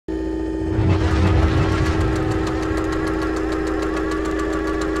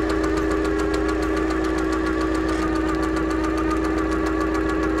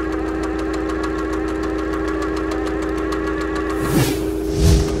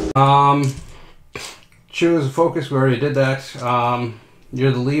Choose a focus. We already did that.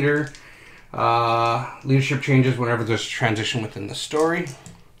 You're the leader. Leadership changes whenever there's a transition within the story.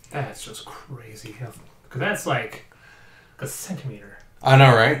 That's just crazy. Because that's like a centimeter. I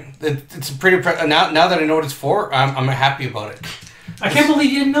know, right? It's pretty. Now that I know what it's for, I'm happy about it. I can't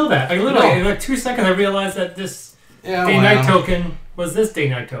believe you didn't know that. Like literally, in like 2 seconds, I realized that this day-night token was this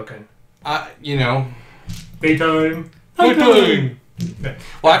day-night token. You know, daytime. Daytime.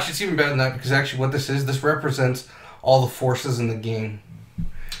 Well, actually, it's even better than that because actually, what this represents all the forces in the game.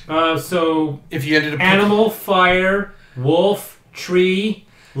 So if you ended up animal, fire, wolf, tree,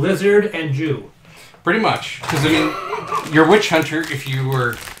 lizard, and Jew. Pretty much, because I mean, you're a witch hunter. If you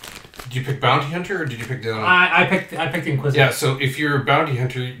were, did you pick bounty hunter or did you pick the? I picked Inquisitor. Yeah, so if you're a bounty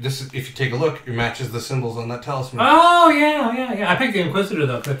hunter, this is, if you take a look, it matches the symbols on that talisman. Oh yeah. I picked the Inquisitor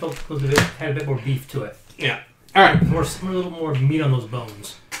though because I felt Inquisitor had a bit more beef to it. Yeah. All right. A little more meat on those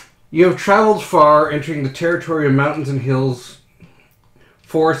bones. You have traveled far, entering the territory of mountains and hills,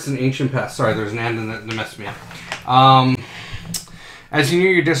 forests and ancient paths. Sorry, there's an and in that messed me up. As you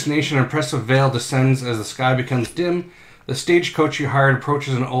near your destination, an oppressive veil descends as the sky becomes dim. The stagecoach you hired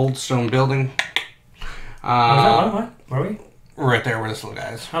approaches an old stone building. What? Where are we? Right there where this little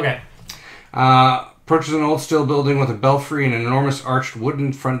guy is. Okay. Approaches an old stone building with a belfry and enormous arched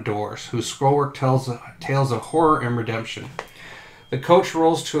wooden front doors, whose scrollwork tells tales of horror and redemption. The coach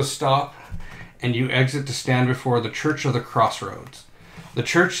rolls to a stop, and you exit to stand before the Church of the Crossroads. The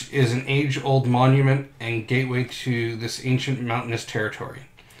church is an age-old monument and gateway to this ancient mountainous territory.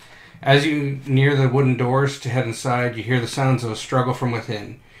 As you near the wooden doors to head inside, you hear the sounds of a struggle from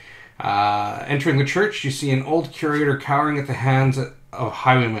within. Entering the church, you see an old curator cowering at the hands of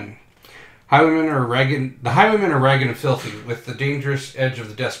highwaymen. The highwaymen are ragged and filthy, with the dangerous edge of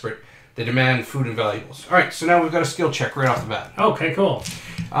the desperate. They demand food and valuables. All right, so now we've got a skill check right off the bat. Okay, cool.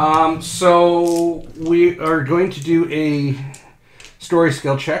 So we are going to do a story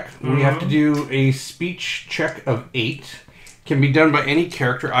skill check. Mm-hmm. We have to do a speech check of 8. Can be done by any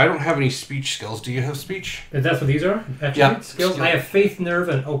character. I don't have any speech skills. Do you have speech? That's what these are? Yeah. Skills? I have faith, nerve,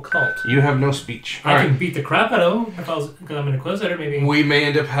 and occult. You have no speech. I can beat the crap out of them because I'm an Inquisitor, maybe. We may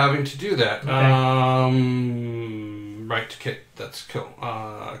end up having to do that. Okay. Right, Kit. That's cool.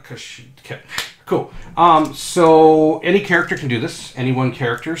 Kit. Cool. So any character can do this. Any one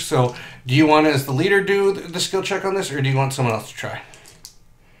character. So do you want to, as the leader, do the skill check on this, or do you want someone else to try?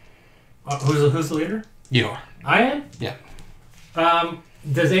 Who's the leader? You are. I am? Yeah.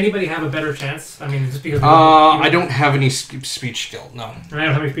 Does anybody have a better chance? I mean, just because... I don't have any speech skill, no. I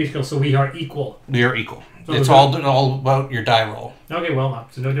don't have any speech skill, so we are equal. We are equal. So it's all about your die roll. Okay, well,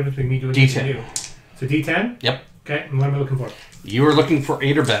 so no difference between me doing D10. and you. So D10? Yep. Okay, and what am I looking for? You are looking for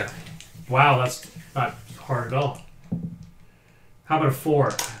 8 or better. Wow, that's not hard at all. How about a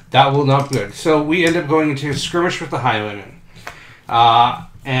 4? That will not be good. So we end up going into skirmish with the highwaymen.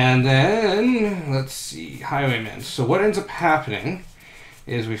 And then, let's see, highwaymen. So what ends up happening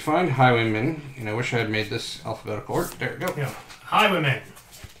is we find highwaymen, and I wish I had made this alphabetical order. There we go. Yeah. Highwaymen.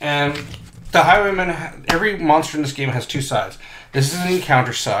 And the highwaymen, every monster in this game has 2 sides. This is an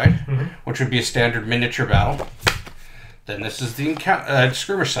encounter side, which would be a standard miniature battle. Then this is the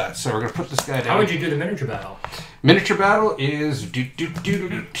skirmish side. So we're going to put this guy down. How would you do the miniature battle? Miniature battle is...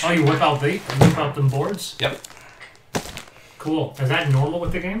 Oh, you whip out them boards? Yep. Cool. Is that normal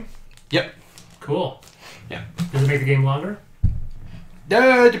with the game? Yep. Cool. Yeah. Does it make the game longer?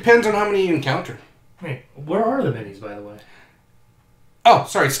 It depends on how many you encounter. Wait, where are the minis, by the way? Oh,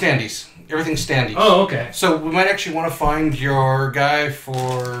 sorry, standees. Everything's standees. Oh, okay. So we might actually want to find your guy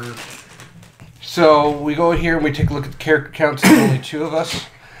for... So we go here and we take a look at the character counts. There's only 2 of us.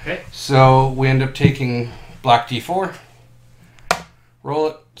 Okay. So we end up taking black D4. Roll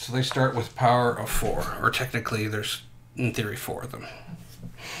it. So they start with power of 4. Or technically there's, in theory, 4 of them.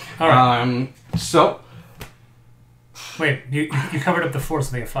 All right. So... Wait, you covered up the 4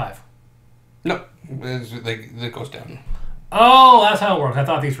 so they have 5. No, it goes down. Oh, that's how it works. I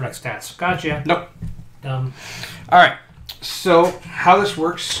thought these were like stats. Gotcha. Nope. Dumb. All right. So how this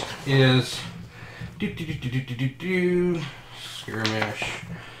works is skirmish.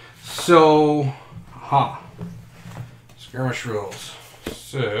 So, skirmish rules.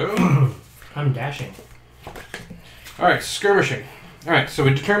 So I'm dashing. All right, skirmishing. All right, so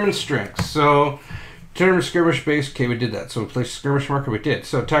we determine strength. So determine skirmish base. Okay, we did that. So we place skirmish marker. We did.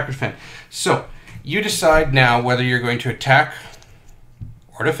 So attack or defend. So you decide now whether you're going to attack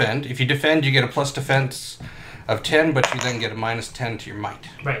or defend. If you defend, you get a plus defense of 10, but you then get a minus 10 to your might.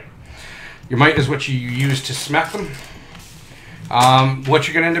 Right. Your might is what you use to smack them. What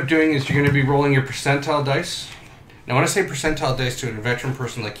you're going to end up doing is you're going to be rolling your percentile dice. Now, when I say percentile dice to a veteran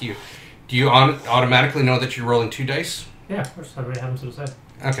person like you, do you automatically know that you're rolling 2 dice? Yeah, of course. I already have them to the side.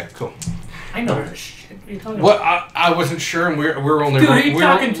 Okay, cool. I know this shit. What are you talking about? Well, I wasn't sure, and we're only Dude, who are you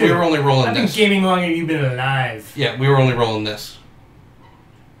talking to? We were only rolling I've been gaming longer than you've been alive. Yeah, we were only rolling this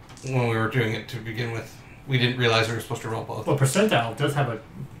when we were doing it to begin with. We didn't realize we were supposed to roll both. Well, percentile does have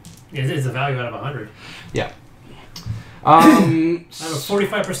it's a value out of 100. Yeah. I have a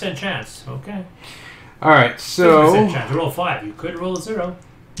 45% chance. Okay. All right, so 50% chance. Roll 5. You could roll a 0.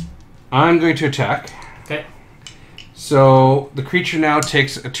 I'm going to attack. Okay. So the creature now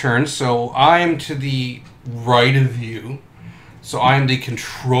takes a turn. So I am to the right of you. So I am the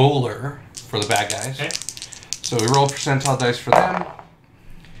controller for the bad guys. Okay. So we roll percentile dice for them.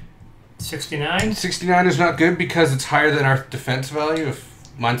 69. 69 is not good because it's higher than our defense value. If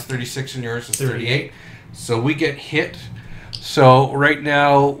mine's 36 and yours is 38. So we get hit. So right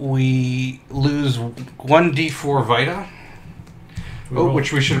now we lose 1d4 Vita.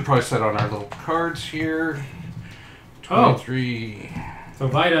 Which we should have probably set on our little cards here. 23. So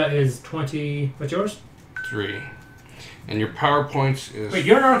Vita is 20. What's yours? 3. And your power points is... Wait,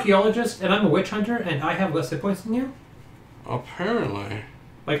 you're an archaeologist and I'm a witch hunter and I have less hit points than you? Apparently.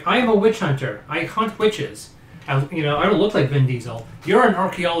 Like, I am a witch hunter. I hunt witches. I don't look like Vin Diesel. You're an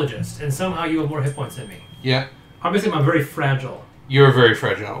archaeologist and somehow you have more hit points than me. Yeah. Obviously, I'm very fragile. You're a very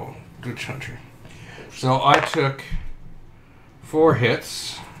fragile witch hunter. So I took 4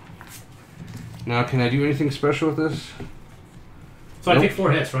 hits. Now, can I do anything special with this? So nope. I take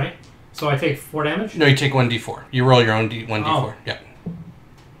 4 hits, right? So I take 4 damage? No, you take 1d4. You roll your own 1d4. Yeah.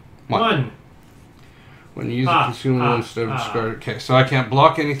 1. When you use a consumable instead of discarded. Okay, so I can't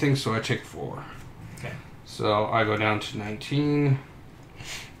block anything, so I take 4. Okay. So I go down to 19.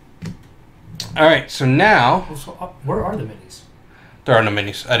 Alright, so now... So, where are the minis? There are no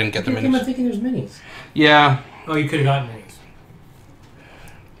minis. I didn't get the minis. I'm thinking there's minis. Yeah. Oh, you could have gotten minis.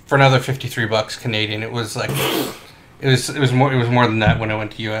 For another $53 Canadian, it was like... It was more than that when I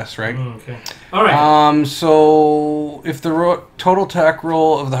went to US, right? Okay. All right. So if the total attack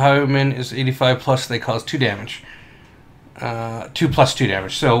roll of the Highwayman is 85 plus, they cause 2 damage. 2 plus 2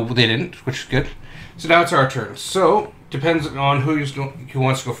 damage. So they didn't, which is good. So now it's our turn. So depends on who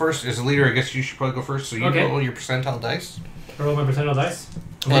wants to go first. As a leader, I guess you should probably go first. So you roll your percentile dice. I roll my percentile dice.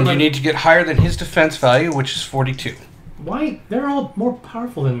 And you need to get higher than his defense value, which is 42. Why? They're all more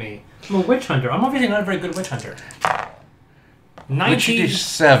powerful than me. I'm a witch hunter. I'm obviously not a very good witch hunter.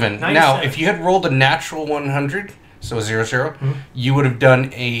 97. Now, if you had rolled a natural 100, so 0-0, you would have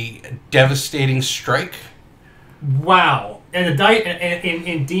done a devastating strike. Wow. And the die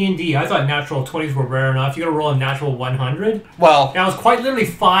in D&D, I thought natural 20s were rare enough. You got to roll a natural 100? Well, that was quite literally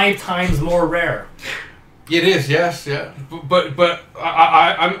 5 times more rare. It is, yes, yeah. But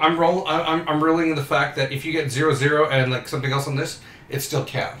I'm rolling the fact that if you get 0-0 and like something else on this, it still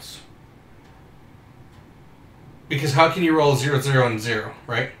counts. Because how can you roll 0-0 and 0,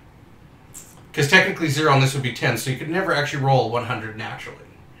 right? Because technically 0 on this would be 10, so you could never actually roll 100 naturally.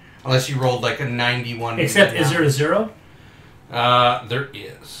 Unless you rolled like a 91. Except, is there a 0? There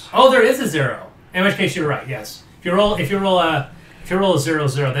is. Oh, there is a 0. In which case you're right, yes. If you roll a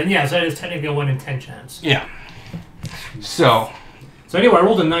 0-0, then yes, that is technically a 1 in 10 chance. Yeah. So anyway, I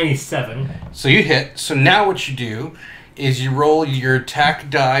rolled a 97. So you hit. So now what you do is you roll your attack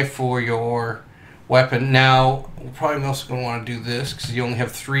die for your weapon. Now, we're probably also going to want to do this because you only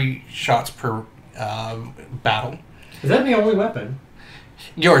have 3 shots per battle. Is that the only weapon?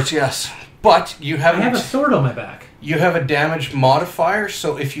 Yours, yes. But you have... I have a sword on my back. You have a damage modifier,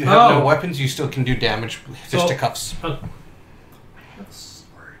 so if you have no weapons, you still can do damage with fisticuffs. I have a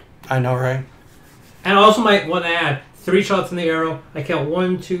sword. I know, right? And I also might want to add 3 shots in the arrow. I count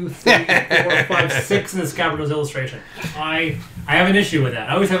 1, 2, 3, 4, 5, 6 in the scavenger's illustration. I have an issue with that.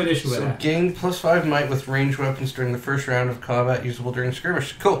 I always have an issue with that. Gain +5 might with ranged weapons during the first round of combat usable during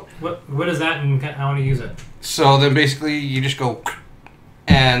skirmish. Cool. What is that and how want to use it? So then basically you just go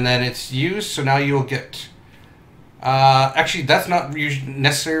and then it's used. So now you'll get... actually, that's not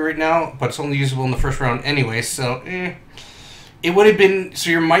necessary right now, but it's only usable in the first round anyway, so it would have been... So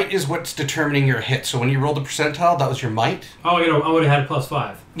your might is what's determining your hit. So when you rolled the percentile, that was your might. Oh, I would have had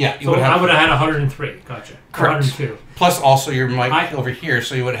 +5. Yeah. So I would have had 103. Gotcha. Correct. 102. Plus also your might over here,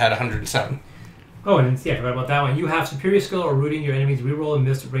 so you would have had 107. Oh, and yeah, I forgot about that one. You have superior skill or rooting your enemies. Reroll a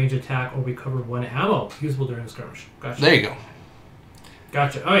missed range attack or recover 1 ammo. Usable during a skirmish. Gotcha. There you go.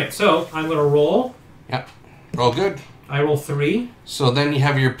 Gotcha. All right, so I'm going to roll. Yeah. Roll good. I roll 3. So then you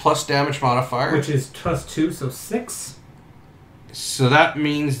have your plus damage modifier. Which is +2, so 6. So that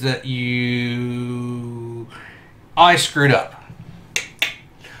means that I screwed up.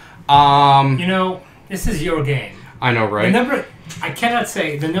 This is your game. I know, right? I cannot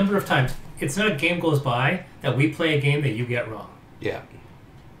say the number of times. It's not a game goes by that we play a game that you get wrong. Yeah.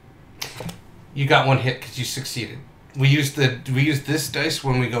 You got one hit because you succeeded. We use this dice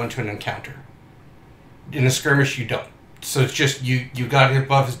when we go into an encounter. In a skirmish, you don't. So it's just you got hit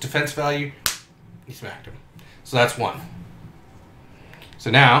above his defense value, you smacked him. So that's one. So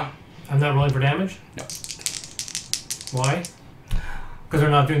now... I'm not rolling for damage? No. Why? Because we're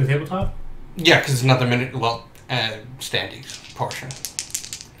not doing the tabletop? Yeah, because it's another minute, standings portion.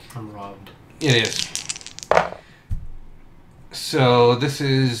 I'm robbed. It is. So this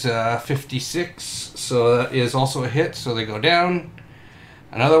is 56, so that is also a hit, so they go down.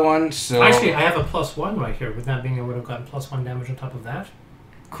 Another one, so... Actually, I have a +1 right here. With that being, I would have gotten +1 damage on top of that.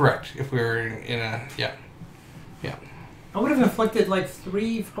 Correct, if we were in a... Yeah. Yeah. I would have inflicted like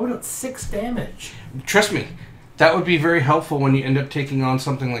 6 damage. Trust me, that would be very helpful when you end up taking on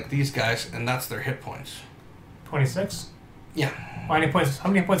something like these guys, and that's their hit points. 26? Yeah. How many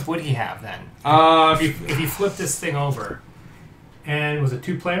points would he have then? If you flip this thing over, and was it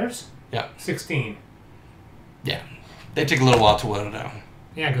 2 players? Yeah. 16. Yeah. They take a little while to whittle down.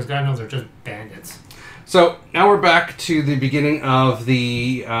 Yeah, because God knows they're just bandits. So now we're back to the beginning of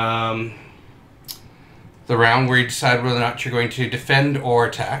the round where you decide whether or not you're going to defend or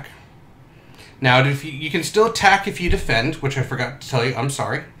attack. Now, if you can still attack if you defend, which I forgot to tell you. I'm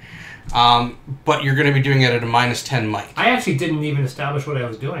sorry. But you're going to be doing it at a -10 might. I actually didn't even establish what I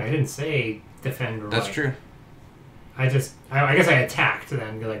was doing. I didn't say defend or That's right. true. I guess I attacked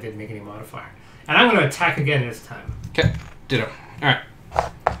then because I didn't make any modifier. And I'm going to attack again this time. Okay. Ditto. Alright.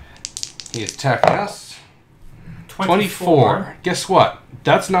 He's attacking us. 24. Guess what?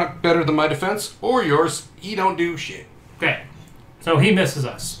 That's not better than my defense or yours. He don't do shit. Okay. So he misses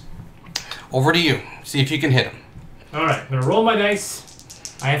us. Over to you. See if you can hit him. Alright. I'm going to roll my dice.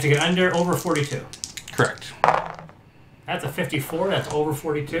 I have to get over 42. Correct. That's a 54. That's over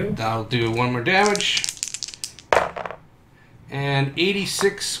 42. That'll do 1 more damage. And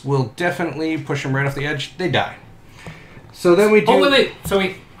 86 will definitely push them right off the edge. They die. So then we do... Oh, wait. So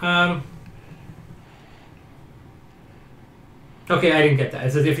okay, I didn't get that.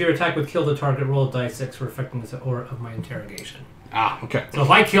 It says if your attack would kill the target, roll a die 6 for effectiveness or of my interrogation. Ah, okay. So if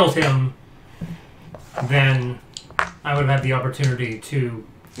I killed him, then I would have had the opportunity to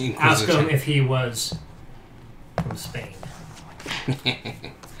ask him if he was from Spain.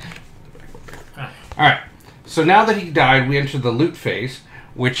 Alright. So now that he died, we enter the loot phase,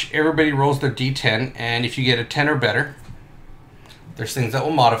 which everybody rolls their d10, and if you get a 10 or better, there's things that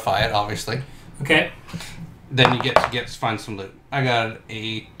will modify it, obviously. Okay. Then you get to find some loot. I got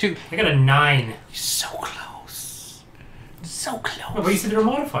a 2. I got a 9. So close. So close. Oh, but you said there were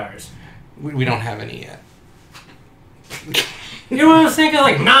modifiers. We don't have any yet. You know what I was thinking?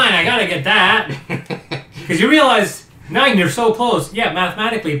 Like, 9, I gotta get that. Because you realize, 9, you're so close. Yeah,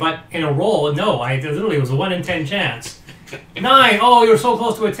 mathematically, but in a roll, no. Literally, it was a 1 in 10 chance. 9, oh, you're so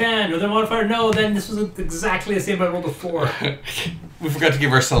close to a 10. Or the modifier, no, then this was exactly the same if I rolled a 4. We forgot to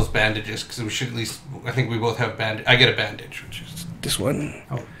give ourselves bandages, because we should at least... I think we both have bandage. I get a bandage, which is this one.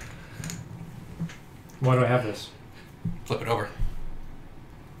 Oh. Why do I have this? Flip it over.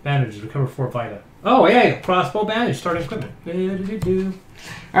 Bandages, recover 4 vita. Oh, yeah, crossbow bandage, starting equipment.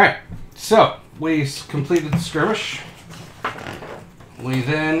 Alright, so we completed the skirmish. We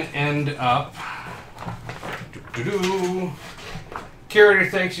then end up... Curator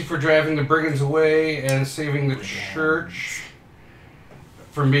thanks you for driving the brigands away and saving the church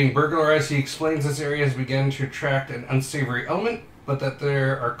from being burglarized. He explains this area has begun to attract an unsavory element, but that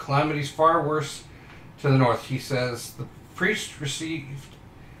there are calamities far worse to the north. He says the priest received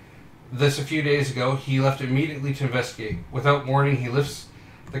this a few days ago. He left immediately to investigate. Without warning, he lifts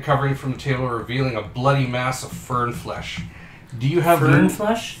the covering from the table, revealing a bloody mass of fern flesh. Do you have fern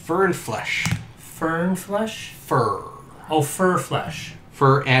flesh? Fern flesh. Fern flesh? Fur. Oh, fur flesh.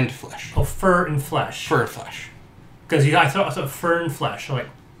 Fur and flesh. Oh, fur and flesh. Fur and flesh. Because I thought fern flesh. I'm like,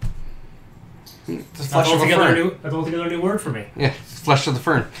 it's flesh of a fern. That's altogether a new word for me. Yeah, it's flesh of the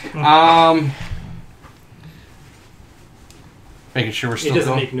fern. Making sure we're still going. It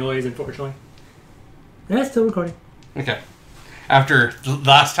doesn't make noise, unfortunately. Yeah, it's still recording. Okay. After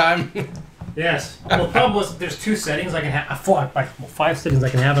last time? Yes. Well, the problem was there's 2 settings I can have. 5 settings I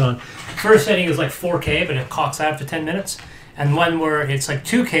can have it on. First setting is like 4K, but it clocks out after 10 minutes. And one where it's like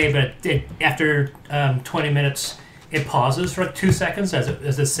 2K, but after 20 minutes, it pauses for 2 seconds as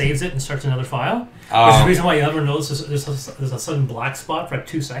it saves it and starts another file. Which is the reason why you ever notice there's a sudden black spot for like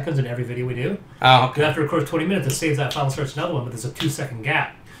 2 seconds in every video we do. Oh, okay. Because after it records 20 minutes, it saves that file and starts another one, but there's a 2-second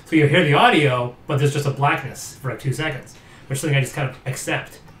gap. So you hear the audio, but there's just a blackness for like 2 seconds, which is something I just kind of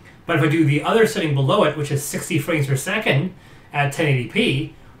accept. But if I do the other setting below it, which is 60 frames per second at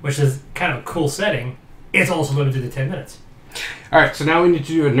 1080p, which is kind of a cool setting, it's also limited to 10 minutes. All right, so now we need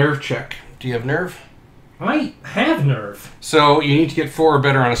to do a nerve check. Do you have nerve? I have nerve. So you need to get 4 or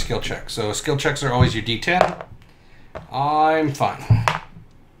better on a skill check. So skill checks are always your D10. I'm fine.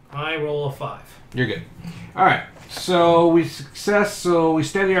 I roll a 5. You're good. All right. So we success. So we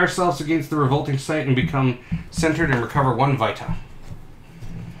steady ourselves against the revolting sight and become centered and recover 1 vita.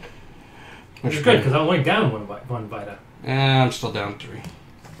 Which is good because I'm only down one vita. I'm still down 3.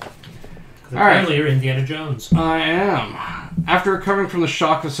 Apparently you're Indiana Jones. I am. After recovering from the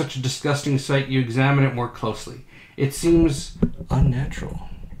shock of such a disgusting sight, you examine it more closely. It seems unnatural.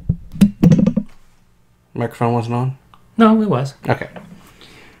 Microphone wasn't on? No, it was. Okay.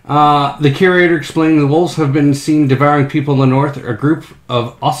 The curator explained the wolves have been seen devouring people in the north. A group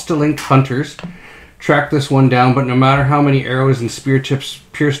of Ostelink hunters tracked this one down, but no matter how many arrows and spear tips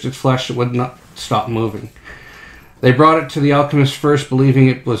pierced its flesh, it would not stop moving. They brought it to the alchemist first, believing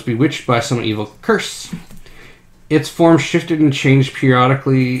it was bewitched by some evil curse. Its form shifted and changed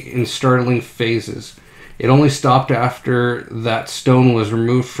periodically in startling phases. It only stopped after that stone was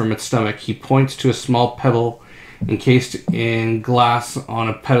removed from its stomach. He points to a small pebble encased in glass on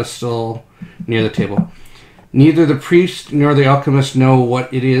a pedestal near the table. Neither the priest nor the alchemist know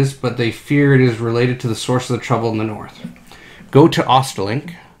what it is, but they fear it is related to the source of the trouble in the north. Go to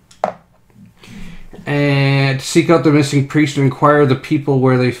Ostelink and seek out the missing priest and inquire the people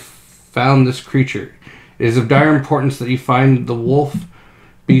where they found this creature. It is of dire importance that you find the wolf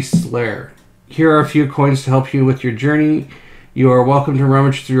beast's lair. Here are a few coins to help you with your journey. You are welcome to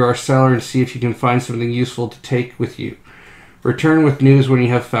rummage through our cellar and see if you can find something useful to take with you. Return with news when you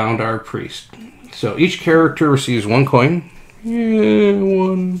have found our priest. So each character receives 1 coin. Yeah,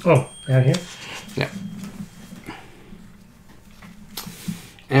 1. Oh, out here? Yeah.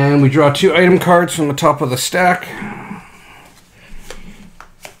 And we draw 2 item cards from the top of the stack.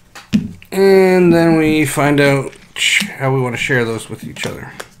 And then we find out how we want to share those with each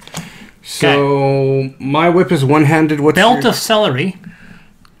other. So my whip is one-handed. What's Belt of celery.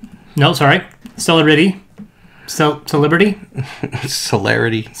 No, sorry. Celerity. Celebrity.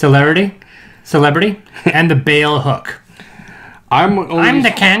 Celebrity. And the bale hook. I'm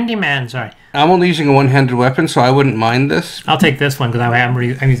the candy man, sorry. I'm only using a one-handed weapon, so I wouldn't mind this. I'll take this one because I'm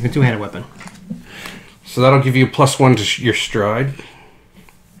using a two-handed weapon. So that'll give you a +1 to your stride.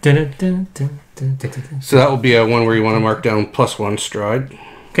 So that will be a one where you want to mark down +1 stride.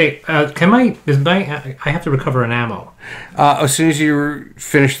 Okay, I have to recover an ammo. As soon as you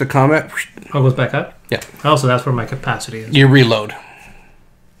finish the combat... Oh, it goes back up? Yeah. Oh, so that's where my capacity is. You reload.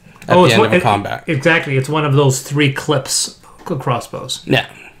 At the end of a combat. Exactly, it's one of those 3 clips crossbows. Yeah.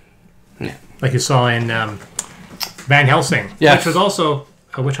 Yeah. Like you saw in Van Helsing. Yes. Which was also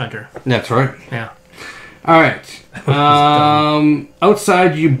a witch hunter. That's right. Yeah. All right.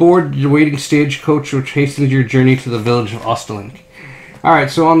 Outside, you board your waiting stagecoach, which hastens your journey to the village of Ostelink. All right.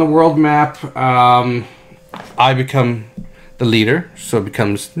 So on the world map, I become the leader, so it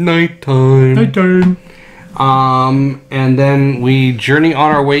becomes nighttime. Nighttime. And then we journey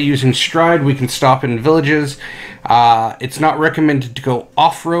on our way using stride. We can stop in villages. It's not recommended to go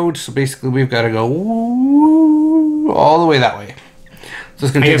off-road, so basically we've got to go all the way that way. So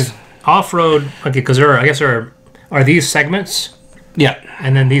it's going to take us... Off-road, okay, because are these segments? Yeah.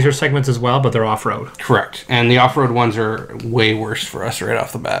 And then these are segments as well, but they're off-road. Correct. And the off-road ones are way worse for us right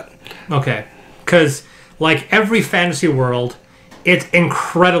off the bat. Okay. Because, like every fantasy world, it's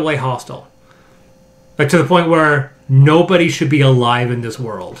incredibly hostile. Like to the point where nobody should be alive in this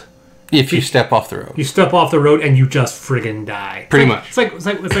world. If you step off the road. You step off the road and you just friggin' die. Pretty much. It's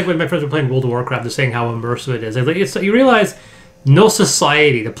like when my friends were playing World of Warcraft, they're saying how immersive it is. You realize no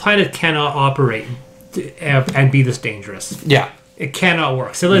society, the planet cannot operate and be this dangerous. Yeah. It cannot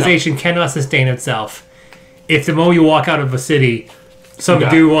work. Civilization cannot sustain itself if the moment you walk out of a city, some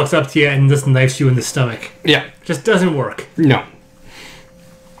dude walks up to you and just knifes you in the stomach. Yeah. Just doesn't work. No.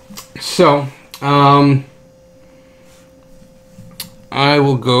 So, I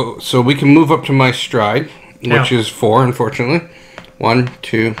will go... So we can move up to my stride, which is 4, unfortunately. 1,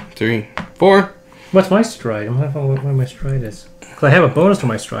 2, 3, 4. What's my stride? I'm not what my stride is. Because I have a bonus to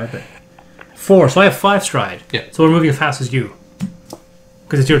my stride, but... 4, so I have 5 stride. Yeah. So we're moving as fast as you.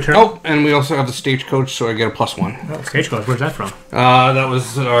 Because it's your turn. Oh, and we also have the stagecoach, so I get a +1. Oh, stagecoach, where's that from? That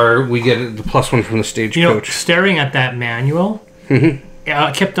was we get the +1 from the stagecoach. You know, staring at that manual,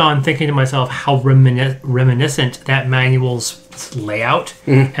 I kept on thinking to myself how reminiscent that manual's layout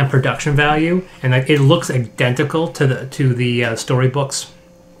and production value, and like, it looks identical to the storybooks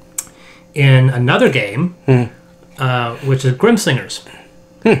in another game, which is Grimslingers.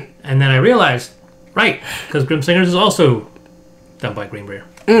 And then I realized, right, because Grimslingers is also done by Greenbrier.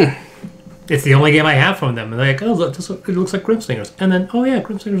 It's the only game I have from them. And they're like, oh, look, it looks like Grimslingers. And then, oh yeah,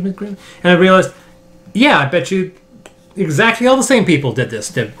 Grimslingers make Grim. And I realized, yeah, I bet you exactly all the same people did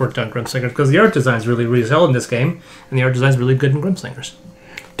this, worked on Grimslingers, because the art design is really, really solid in this game, and the art design is really good in Grimslingers.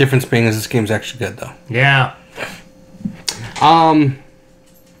 Difference being is this game's actually good, though. Yeah.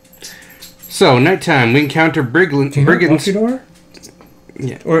 So, nighttime, we encounter brigands. Door?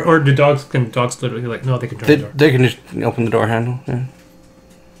 Yeah. Or do dogs literally, like, no, they can turn the door. They can just open the door handle, yeah.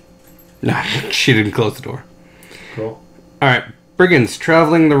 No, she didn't close the door. Cool. Alright, brigands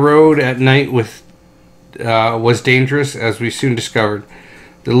traveling the road at night was dangerous, as we soon discovered.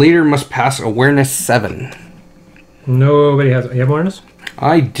 The leader must pass awareness 7. Nobody has... You have awareness?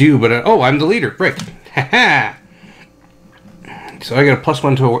 I do, but... I'm the leader. Great. Ha-ha! So I got a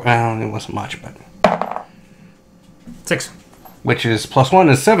 +1 to... it wasn't much, but... 6. Which is +1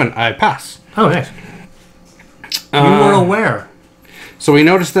 is 7. I pass. Oh, nice. You were aware. So we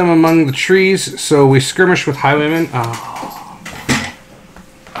noticed them among the trees, so we skirmished with highwaymen. Oh.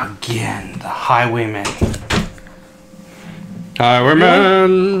 Again, the highwaymen.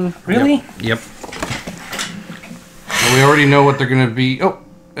 Highwaymen! Really? Yep. And we already know what they're going to be. Oh,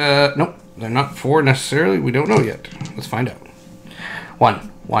 nope. They're not 4 necessarily. We don't know yet. Let's find out.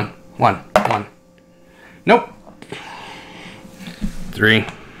 1. Nope. 3.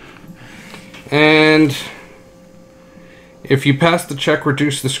 And if you pass the check,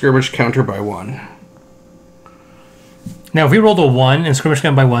 reduce the skirmish counter by 1. Now, if we rolled a 1 and skirmish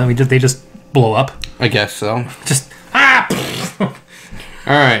gun by 1, they just blow up. I guess so. Just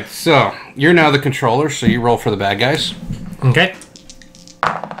Alright, so you're now the controller, so you roll for the bad guys. Okay.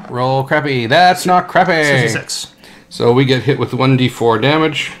 Roll crappy. That's not crappy. 66. So we get hit with 1d4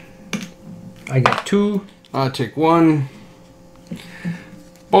 damage. I get 2. I take 1.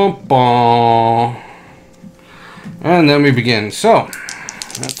 Bum, bum. And then we begin. So,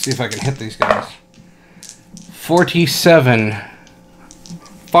 let's see if I can hit these guys. 47.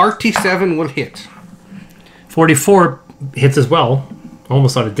 47 will hit. 44 hits as well.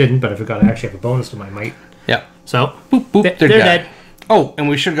 Almost thought it didn't, but I forgot I actually have a bonus to my might. Yeah. So, boop, boop, they're dead. Oh, and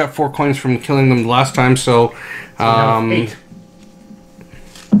we should have got 4 coins from killing them last time, so... 8.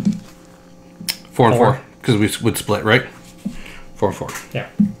 4 and 4, because we would split, right? 4 and 4. Yeah.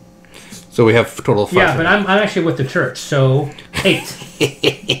 So we have a total of 5. Yeah, but I'm actually with the church, so 8.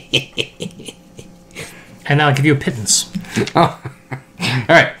 And now I'll give you a pittance. Oh.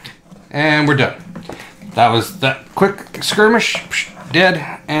 Alright, and we're done. That was that quick skirmish.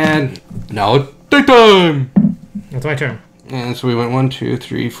 Dead, and now it's daytime! That's my turn. And so we went 1, 2,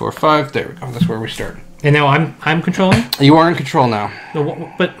 3, 4, 5. There we go. That's where we start. And now I'm controlling? You are in control now.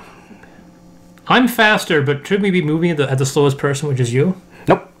 No, but I'm faster, but should we be moving at the slowest person, which is you?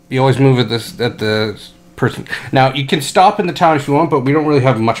 Nope. You always move at the person. Now, you can stop in the town if you want, but we don't really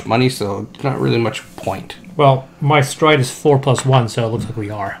have much money, so it's not really much point. Well, my stride is 4 plus 1, so it looks like we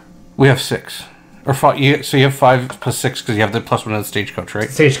are. We have 6. Or 5. So you have 5 plus 6 because you have the +1 of the stagecoach, right?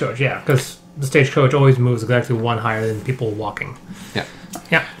 Stagecoach, yeah, because the stagecoach always moves exactly 1 higher than people walking. Yeah.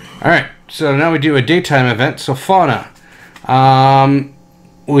 Yeah. All right. So now we do a daytime event. So fauna.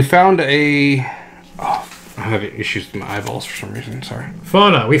 We found a... Oh, I'm having issues with my eyeballs for some reason. Sorry.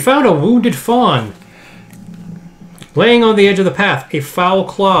 Fauna. We found a wounded fawn. Laying on the edge of the path, a foul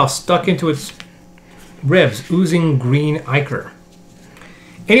claw stuck into its ribs, oozing green ichor.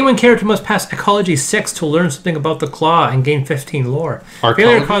 Anyone character must pass Ecology 6 to learn something about the claw and gain 15 lore.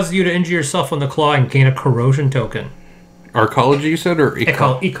 Failure causes you to injure yourself on the claw and gain a corrosion token. Arcology, you said, or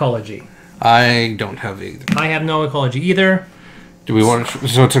ecology? I don't have either. I have no ecology either. Do we want to?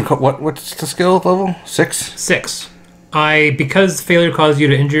 So it's in what's the skill level? 6. 6. Because failure causes you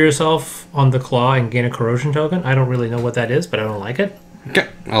to injure yourself on the claw and gain a corrosion token. I don't really know what that is, but I don't like it. Okay,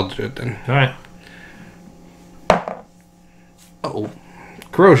 I'll do it then. All right. Uh-oh.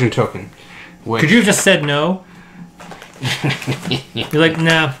 Corrosion token. Which... Could you have just said no? You're like,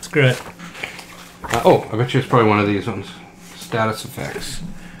 nah, screw it. I bet you it's probably one of these ones. Status effects.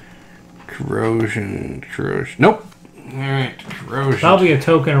 Corrosion. Nope. Alright, corrosion. Probably a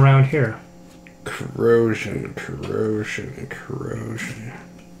token around here. Corrosion.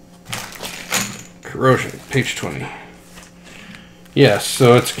 Page 20. Yes,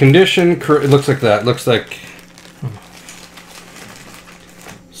 so it's condition. It looks like that. Looks like...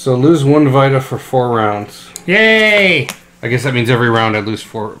 So lose 1 Vita for 4 rounds. Yay! I guess that means every round I lose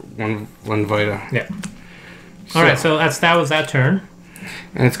 1 Vita. Yeah. Alright, so that was that turn.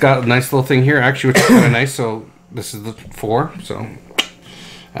 And it's got a nice little thing here, actually, which is kind of nice. So this is the 4. So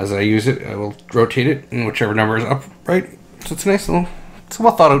as I use it, I will rotate it in whichever number is up, right? So it's a nice little It's a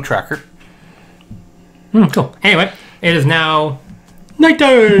well-thought-out tracker. Cool. Anyway, it is now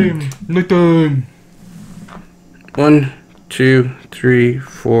nighttime. Nighttime. 1, 2, 3,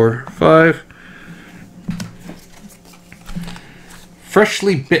 4, 5.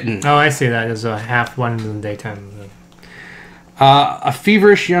 Freshly bitten. Oh, I see that. There's a half one in the daytime. A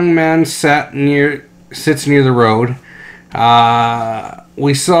feverish young man sits near the road.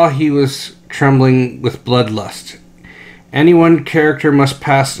 We saw he was trembling with bloodlust. Any one character must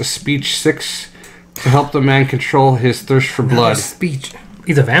pass a speech 6 to help the man control his thirst for blood. Speech.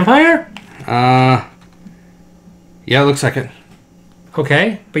 He's a vampire? Yeah, it looks like it.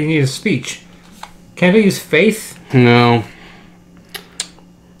 Okay, but you need a speech. Can't I use faith? No.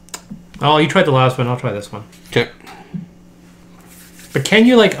 Oh, you tried the last one. I'll try this one. Okay. But can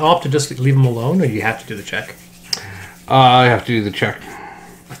you opt to just leave him alone, or do you have to do the check? I have to do the check.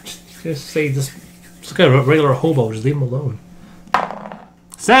 Just say just like a regular hobo. Just leave him alone.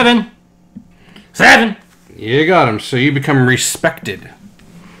 7. 7. You got him. So you become respected,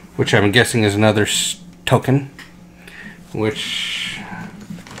 which I'm guessing is another token. Which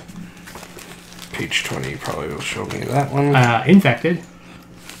page 20 probably will show me that one. Infected.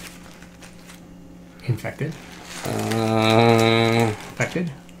 Infected.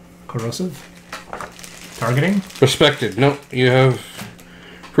 Infected. Corrosive. Targeting. Respected. Nope. You have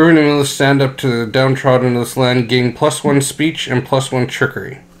proven to stand up to the downtrodden of this land, gain +1 speech and +1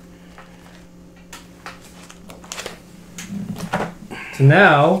 trickery. So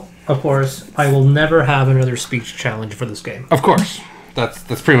now, of course, I will never have another speech challenge for this game. Of course. That's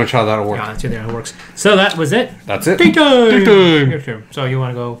pretty much how that'll work. Yeah, that's how it works. So that was it. That's it. Daytime! Daytime! Your turn. So you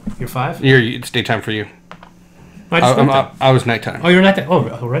want to go your 5? It's daytime for you. I was nighttime. Oh, you're nighttime. Oh,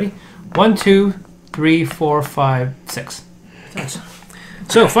 already? 1, 2, 3, 4, 5, 6.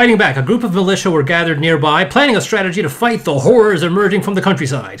 So, fighting back, a group of militia were gathered nearby, planning a strategy to fight the horrors emerging from the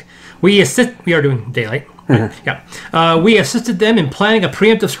countryside. We are doing daylight. Mm-hmm. Yeah. We assisted them in planning a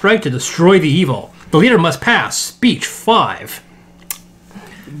preemptive strike to destroy the evil. The leader must pass. Speech 5.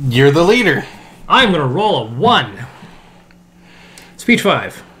 You're the leader. I'm going to roll a 1. Speech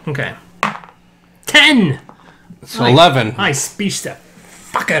 5. Okay. 10. So 11. I speech the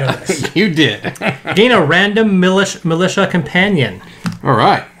fuck out of this. You did. Gain a random militia companion. All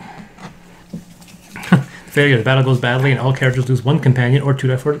right. Failure. The battle goes badly and all characters lose 1 companion or 2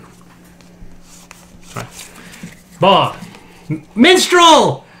 die for it. Bob.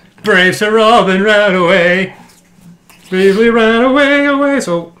 Minstrel! Brave Sir Robin ran away. Bravely ran away.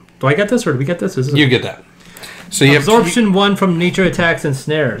 So, do I get this or do we get this? You get that. So you Absorption have 1 from nature attacks and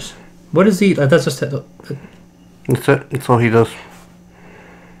snares. What is he? That's just... That's it. That's all he does.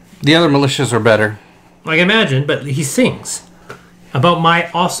 The other militias are better. I can imagine, but he sings about my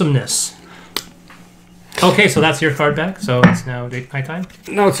awesomeness. Okay, so that's your card back. So it's now nighttime?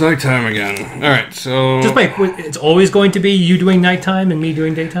 No, it's nighttime again. All right, so... it's always going to be you doing nighttime and me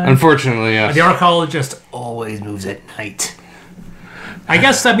doing daytime? Unfortunately, yes. The archaeologist always moves at night. I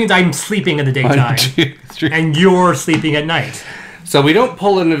guess that means I'm sleeping in the daytime. 1, 2, 3. And you're sleeping at night. So we don't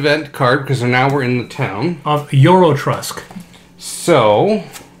pull an event card because now we're in the town. Of Eurotrusk. So...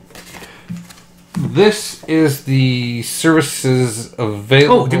 This is the services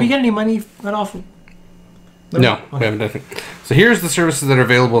available... Oh, did we get any money that off? No, okay. we haven't done anything. So here's the services that are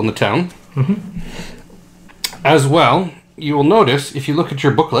available in the town. Mm-hmm. As well, you will notice, if you look at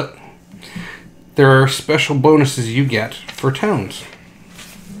your booklet, there are special bonuses you get for towns.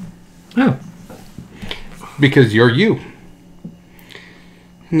 Oh. Because you're you.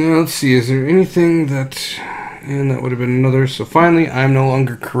 Now, let's see, is there anything that... And that would have been another. So finally, I'm no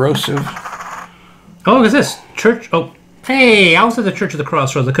longer corrosive. Oh, look at this. Church... Oh, hey, I was at the Church of the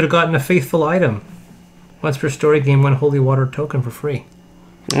Crossroads. I could have gotten a faithful item. Once per story, gain 1 holy water token for free.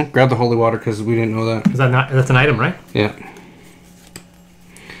 Well, grab the holy water because we didn't know that. Is that not? That's an item, right? Yeah.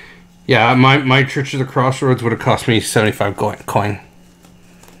 Yeah, my Church of the Crossroads would have cost me 75 coin.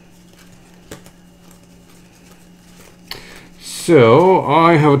 So,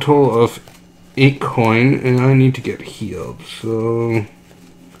 I have a total of 8 coin, and I need to get healed. So,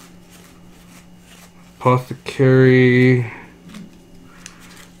 Apothecary...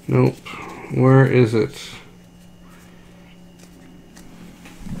 Nope. Where is it?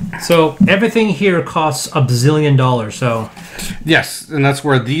 So everything here costs $1 bazillion. So yes, and that's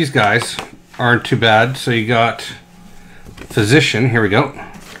where these guys aren't too bad. So you got Physician. Here we go.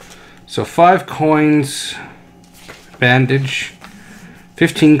 So 5 coins, bandage,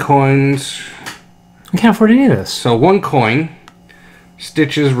 15 coins. We can't afford any of this. So 1 coin,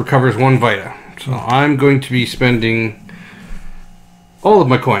 stitches recovers 1 vita. So I'm going to be spending all of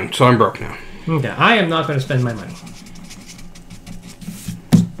my coin, so I'm broke now. Okay, I am not going to spend my money.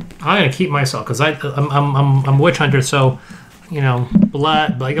 I'm gonna keep myself because I'm a witch hunter, so you know,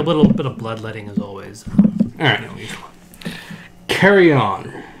 blood, like a little bit of bloodletting is always. All right. Carry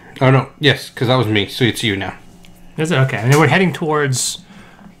on. Oh no, yes, because that was me. So it's you now. Is it okay? And then we're heading towards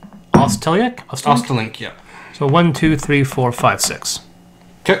Ostelink. Ostelink, yeah. So 1, 2, 3, 4, 5, 6.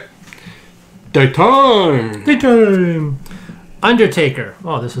 Okay. Daytime. Daytime. Undertaker.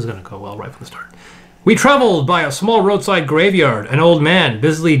 Oh, this is gonna go well right from the start. We traveled by a small roadside graveyard. An old man,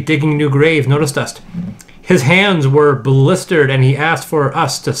 busily digging a new grave, noticed us. His hands were blistered, and he asked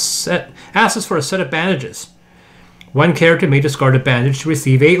us for a set of bandages. One character may discard a bandage to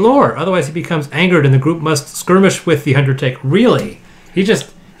receive 8 lore. Otherwise, he becomes angered, and the group must skirmish with the Undertaker. Really? He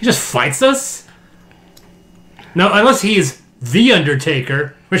just fights us? No, unless he's the Undertaker,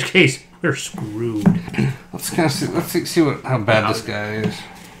 in which case we're screwed. Let's see how bad this guy is.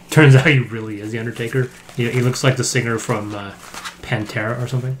 Turns out he really is the Undertaker. He looks like the singer from Pantera or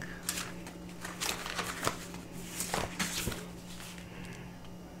something.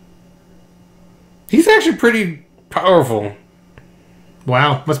 He's actually pretty powerful.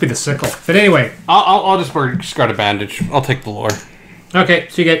 Wow, must be the sickle. But anyway, I'll just discard a bandage. I'll take the lore. Okay,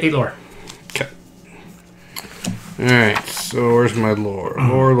 so you get 8 lore. Okay. All right. So where's my lore?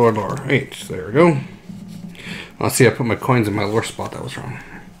 Lore. 8. There we go. Let's see. I put my coins in my lore spot. That was wrong.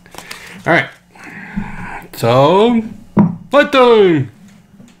 All right. So, playtime.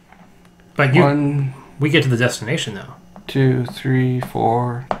 But we get to the destination though. 2, 3,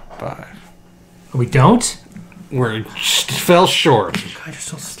 4, 5. We don't? We just fell short. God, you're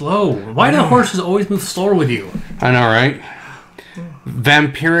so slow. Why do horses always move slower with you? I know, right?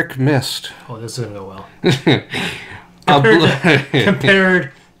 Vampiric Mist. Oh, this is gonna go well.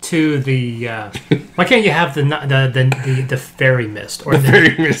 compared to the why can't you have the fairy mist or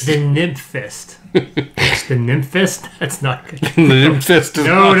the nymph fist? The nymph fist? That's not good. The nymph fist is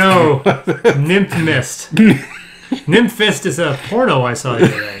no. Nymph mist. Nymph fist is a porno I saw the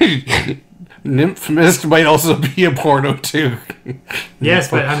other day. Nymph Mist might also be a porno too. Yes,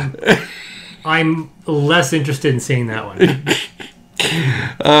 but I'm less interested in seeing that one.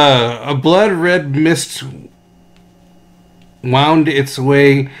 A blood red mist wound its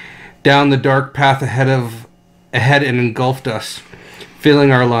way down the dark path ahead and engulfed us,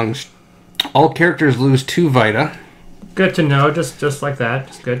 filling our lungs. All characters lose 2 vita. Good to know, just like that.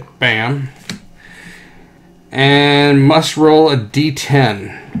 Just good. Bam. And must roll a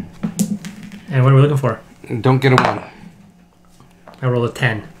d10. And what are we looking for? Don't get a 1. I rolled a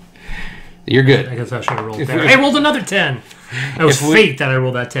 10. You're good. I guess I should have rolled better. I rolled another 10. It was fate that I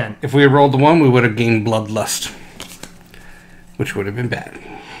rolled that 10. If we had rolled the 1, we would have gained bloodlust, which would have been bad.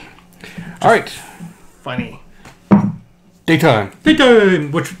 All right. Funny. Daytime.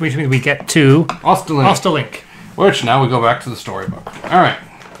 Which means we get to Ostelink. Which now we go back to the storybook. All right.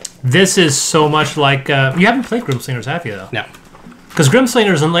 This is so much like you haven't played Grimslingers, have you? Though? No. Because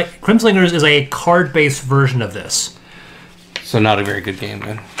Grimslingers is a card-based version of this. So not a very good game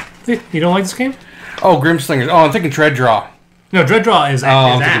then. You don't like this game? Oh, Grimslingers. Oh, I'm thinking Dread Draw. No, Dread Draw is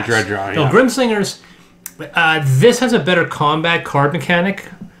I'm thinking ass. Dread Draw. Yeah. No, Grimslingers. This has a better combat card mechanic,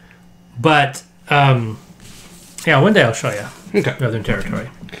 but yeah, one day I'll show you. Okay. Northern Territory.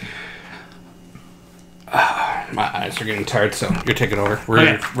 My eyes are getting tired, so you're taking over.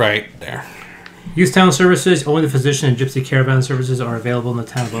 We're right there. Use town services. Only the physician and gypsy caravan services are available in the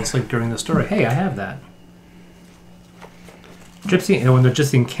town of Ostelink during the story. Hey, I have that. Gypsy, when they're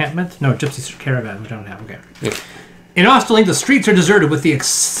just the encampment? No, gypsy caravan, which I don't have. Okay. Yep. In Ostelink, the streets are deserted with the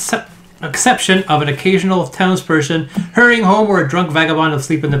exception of an occasional townsperson hurrying home or a drunk vagabond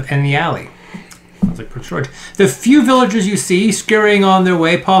asleep in the alley. Sounds like Prince George. The few villagers you see scurrying on their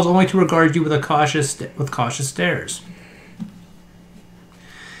way pause only to regard you with cautious stares.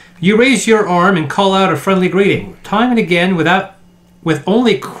 You raise your arm and call out a friendly greeting, time and again with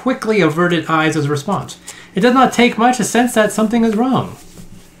only quickly averted eyes as a response. It does not take much to sense that something is wrong.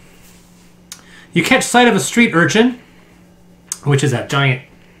 You catch sight of a street urchin, which is that giant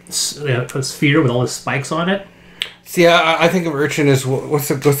sphere with all the spikes on it. See, I think of urchin as what's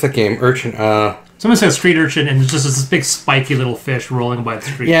the game? Urchin. Someone says street urchin, and it's just this big spiky little fish rolling by the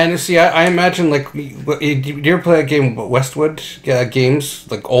street. Yeah, and see, I imagine like, do you ever play a game Westwood games,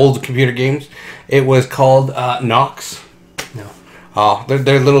 like old computer games? It was called Nox. No. Oh,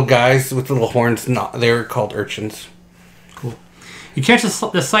 they're little guys with little horns. They were called urchins. Cool. You catch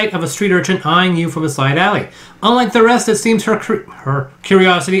the sight of a street urchin eyeing you from a side alley. Unlike the rest, it seems her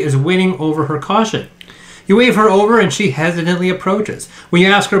curiosity is winning over her caution. You wave her over and she hesitantly approaches. When you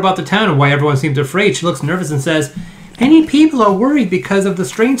ask her about the town and why everyone seems afraid, she looks nervous and says, "Many people are worried because of the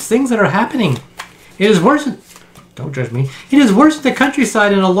strange things that are happening. It is worse Don't judge me. It is worse in the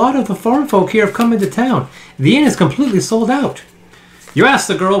countryside, and a lot of the farm folk here have come into town. The inn is completely sold out. You ask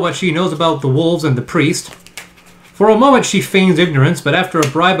the girl what she knows about the wolves and the priest. For a moment she feigns ignorance, but after a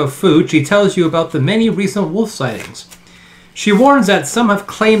bribe of food, she tells you about the many recent wolf sightings. She warns that some have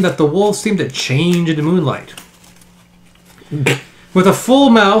claimed that the wolves seem to change in the moonlight. With a full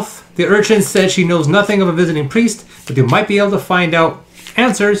mouth, the urchin says she knows nothing of a visiting priest, but you might be able to find out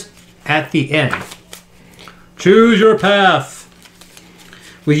answers at the end. Choose your path.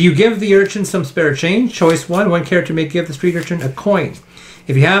 Will you give the urchin some spare change? Choice 1. One character may give the street urchin a coin.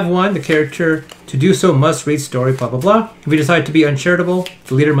 If you have one, the character to do so must read story, blah, blah, blah. If you decide to be uncharitable,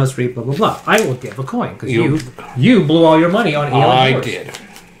 the leader must read, blah, blah, blah. I will give a coin, because you blew all your money on Alien I Horse. did.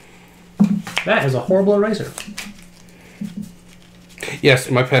 That is a horrible eraser.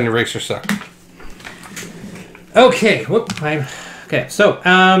 Yes, my pen eraser sucked. Okay, okay, so,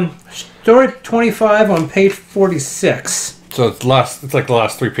 story 25 on page 46. So it's like the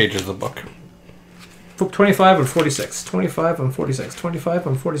last 3 pages of the book. 25 on 46. 25 on 46. 25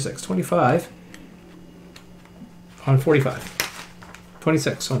 on 46. 25 on 45.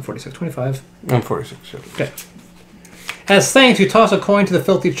 26 on 46. 25 on 46. Yeah. Okay. As thanks, you toss a coin to the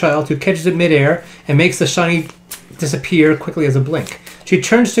filthy child, who catches it midair and makes the shiny disappear quickly as a blink. She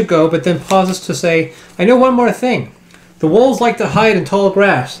turns to go, but then pauses to say, I know one more thing. The wolves like to hide in tall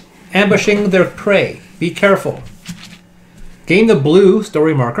grass, ambushing their prey. Be careful. Gain the blue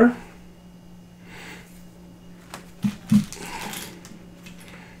story marker.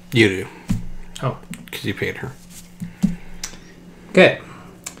 You do. Oh. Because you paid her. Okay.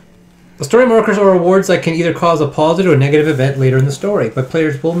 The story markers are rewards that can either cause a positive or negative event later in the story, but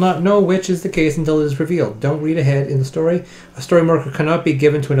players will not know which is the case until it is revealed. Don't read ahead in the story. A story marker cannot be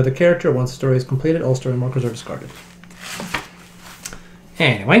given to another character. Once the story is completed, all story markers are discarded.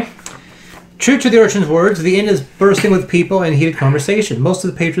 Anyway. True to the urchin's words, the inn is bursting with people and heated conversation. Most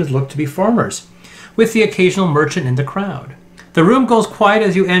of the patrons look to be farmers, with the occasional merchant in the crowd. The room goes quiet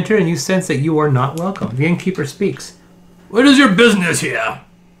as you enter, and you sense that you are not welcome. The innkeeper speaks. What is your business here?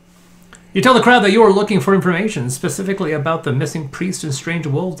 You tell the crowd that you are looking for information, specifically about the missing priest and strange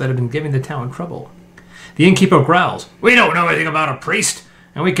wolves that have been giving the town trouble. The innkeeper growls. We don't know anything about a priest,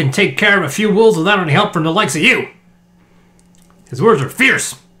 and we can take care of a few wolves without any help from the likes of you. His words are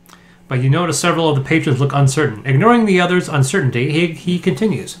fierce, but you notice several of the patrons look uncertain. Ignoring the others' uncertainty, he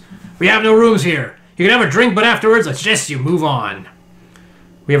continues. We have no rooms here. You can have a drink, but afterwards, I suggest you move on.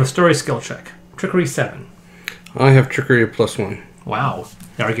 We have a story skill check. Trickery 7. I have trickery of +1. Wow.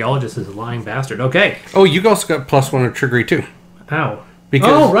 The archaeologist is a lying bastard. Okay. Oh, you also got +1 of trickery too. Ow.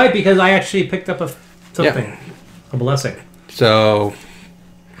 Because, right, because I actually picked up something. Yeah. A blessing. So,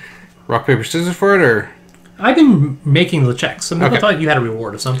 rock, paper, scissors for it, or? I've been making the checks. Some people thought you had a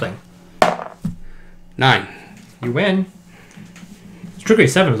reward of something. 9. You win. Trickery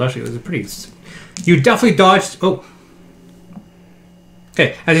 7 was actually pretty... You definitely dodged... Oh.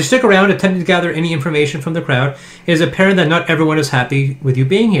 Okay. As you stick around attempting to gather any information from the crowd, it is apparent that not everyone is happy with you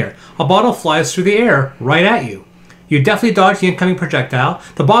being here. A bottle flies through the air, right at you. You definitely dodge the incoming projectile.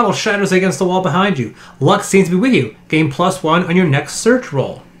 The bottle shatters against the wall behind you. Luck seems to be with you. Gain +1 on your next search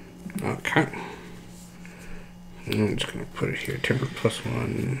roll. Okay. I'm just going to put it here. Temper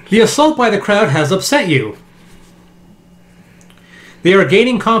 +1. The assault by the crowd has upset you. They are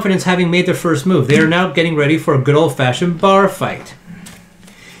gaining confidence having made their first move. They are now getting ready for a good old-fashioned bar fight.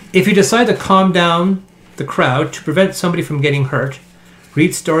 If you decide to calm down the crowd to prevent somebody from getting hurt,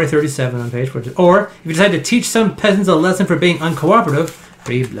 read story 37 on page 14. Or if you decide to teach some peasants a lesson for being uncooperative,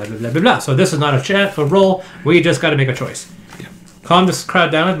 read blah, blah, blah, blah, blah. So this is not a roll. We just got to make a choice. Yeah. Calm this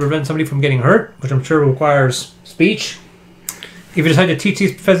crowd down to prevent somebody from getting hurt, which I'm sure requires speech. If you decide to teach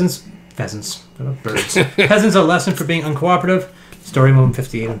these peasants, they're not birds, peasants a lesson for being uncooperative, story moment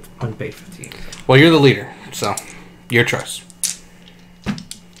 58 on page 58. Well, you're the leader, so your choice.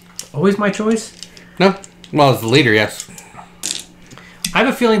 Always my choice? No. Well, as the leader, yes. I have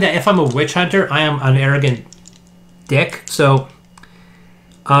a feeling that if I'm a witch hunter, I am an arrogant dick. So,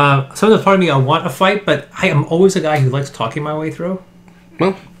 some of the part of me, I want a fight, but I am always a guy who likes talking my way through.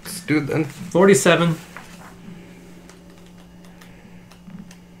 Well, let's do it then. 47.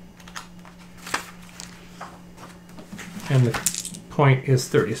 And the point is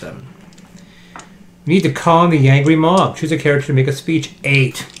 37. You need to calm the angry mob. Choose a character to make a speech.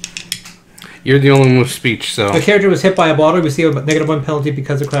 8. You're the only one with speech, so... The character was hit by a bottle, received a -1 penalty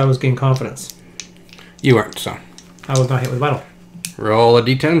because the crowd was gaining confidence. You weren't, so... I was not hit with a bottle. Roll a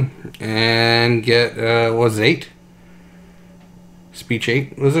d10 and get, was it 8? Speech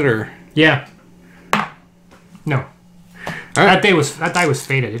 8, was it, or...? Yeah. No. That die was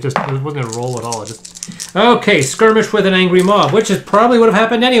faded. It wasn't a roll at all. Okay, skirmish with an angry mob, which is probably would have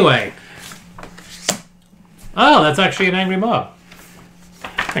happened anyway. Oh, that's actually an angry mob.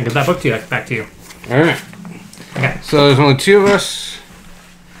 I can get that book back to you. All right. Okay. So there's only 2 of us.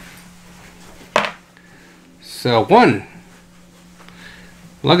 So 1.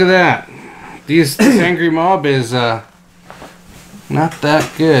 Look at that. This angry mob is not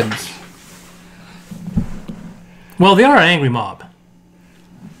that good. Well, they are an angry mob.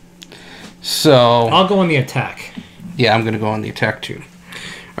 So I'll go on the attack. Yeah, I'm gonna go on the attack too.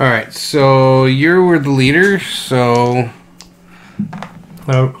 All right. So you were the leader. So.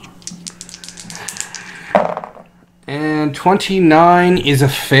 And 29 is a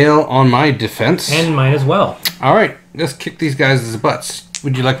fail on my defense. And mine as well. All right, let's kick these guys' butts.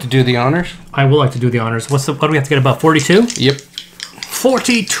 Would you like to do the honors? I would like to do the honors. What do we have to get, about 42? Yep.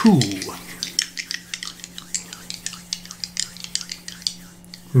 42.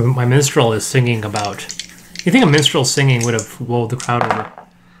 My minstrel is singing about... You think a minstrel singing would have wowed the crowd over?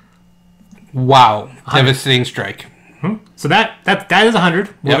 Wow. Devastating strike. So that is 100.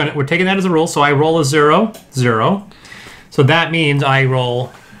 We're taking that as a roll. So I roll a 0, 0. So that means I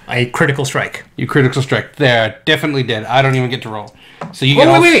roll a critical strike. You critical strike. There, definitely did. I don't even get to roll. So you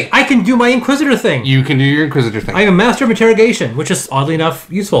wait. I can do my Inquisitor thing. You can do your Inquisitor thing. I am a master of interrogation, which is oddly enough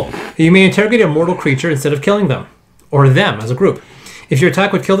useful. You may interrogate a mortal creature instead of killing them. Or them as a group. If your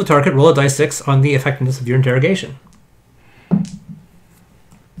attack would kill the target, roll a die 6 on the effectiveness of your interrogation.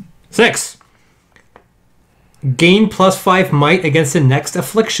 6. Gain +5 might against the next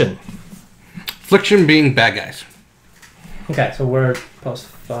affliction. Affliction being bad guys. Okay, so we're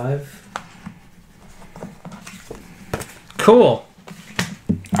 +5. Cool.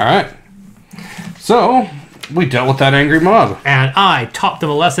 All right. So we dealt with that angry mob. And I taught them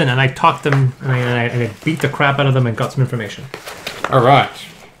a lesson, and I taught them, and I beat the crap out of them and got some information. All right.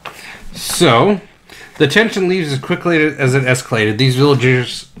 So the tension leaves as quickly as it escalated. These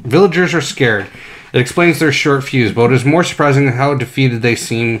villagers are scared. It explains their short fuse, but it is more surprising how defeated they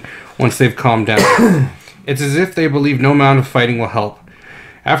seem once they've calmed down. It's as if they believe no amount of fighting will help.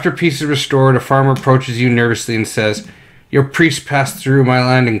 After peace is restored, a farmer approaches you nervously and says, "Your priest passed through my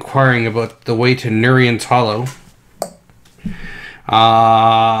land inquiring about the way to Nurian's Hollow.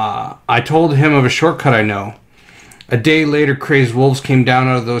 I told him of a shortcut I know. A day later, crazed wolves came down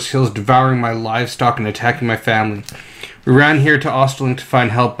out of those hills, devouring my livestock and attacking my family. We ran here to Osterling to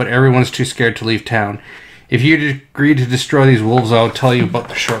find help, but everyone's too scared to leave town. If you'd agree to destroy these wolves, I'll tell you about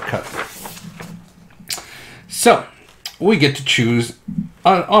the shortcut." So, we get to choose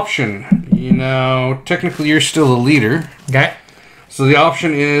an option. You know, technically you're still the leader. Okay. So the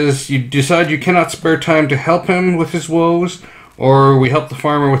option is you decide you cannot spare time to help him with his woes, or we help the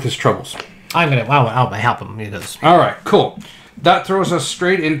farmer with his troubles. I'll help him. Because... All right, cool. That throws us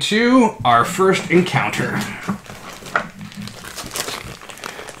straight into our first encounter.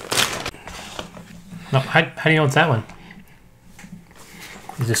 No, how do you know it's that one?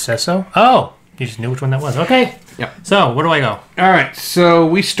 It just says so? Oh, you just knew which one that was. Okay. Yep. So, where do I go? All right, so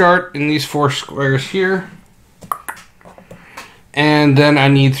we start in these 4 squares here. And then I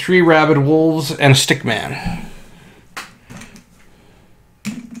need 3 rabid wolves and a stick man.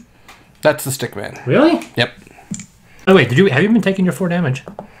 That's the stick man. Really? Yep. Oh, wait, have you been taking your 4 damage?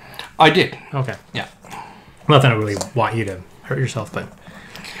 I did. Okay. Yeah. Not that I really want you to hurt yourself, but...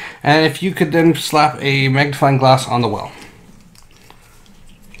 And if you could then slap a magnifying glass on the well.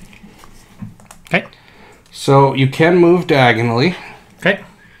 Okay. So you can move diagonally. Okay.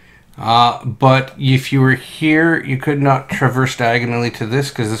 But if you were here, you could not traverse diagonally to this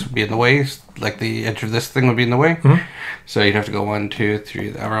because this would be in the way. Like the edge of this thing would be in the way. Mm-hmm. So you'd have to go 1, 2,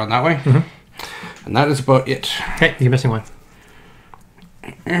 3 around that way. Mm-hmm. And that is about it. Okay, you're missing one.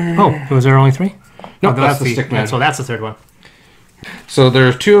 Oh, was there only 3? No, that's the stick man. So that's the 3rd one. So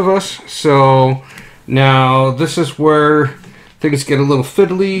there's 2 of us. So now this is where things get a little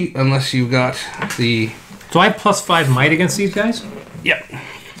fiddly unless you got the... So I have +5 might against these guys? Yep.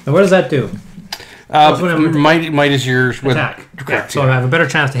 And what does that do? Might is yours with attack. Correct. Yeah, so I have a better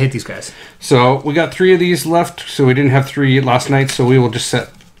chance to hit these guys. So we got 3 of these left. So we didn't have 3 last night. So we will just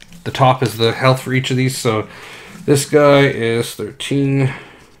set the top as the health for each of these. So this guy is 13.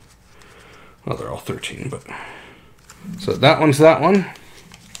 Well, they're all 13, but so that one's that one.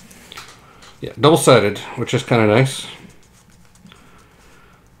 Yeah, double-sided, which is kind of nice.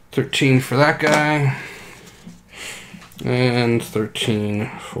 13 for that guy. And 13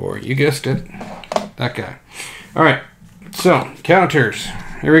 for, you guessed it, that guy. All right, so counters.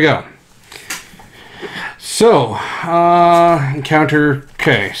 Here we go. So, encounter,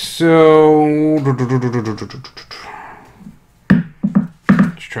 okay, so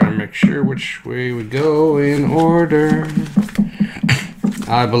trying to make sure which way we go in order.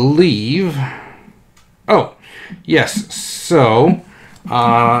 I believe. Oh, yes. So,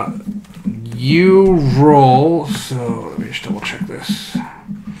 you roll. So, let me just double check this.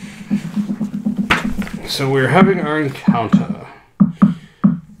 So, we're having our encounter.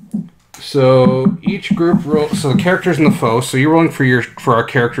 So, each group roll. So, the characters and the foes. So, you're rolling for our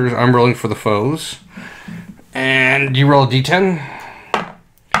characters. I'm rolling for the foes. And you roll a d10.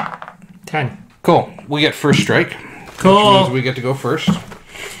 10. Cool. We get first strike. Cool. Which means we get to go first.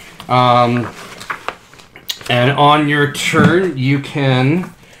 And on your turn, you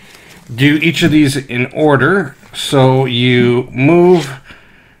can do each of these in order. So you move.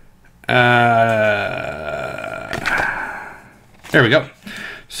 There we go.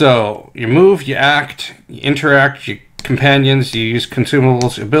 So you move, you act, you interact, you companions, you use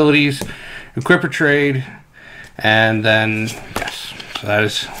consumables, abilities, equip or trade, and then yes. So that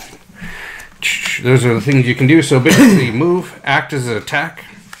is. Those are the things you can do. So basically, move, act as an attack.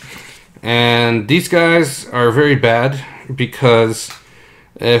 And these guys are very bad because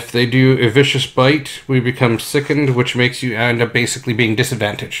if they do a vicious bite, we become sickened, which makes you end up basically being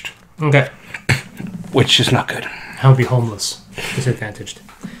disadvantaged. Okay. Which is not good. I'll be homeless. Disadvantaged.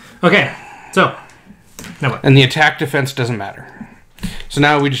 Okay, so. Now what? And the attack defense doesn't matter. So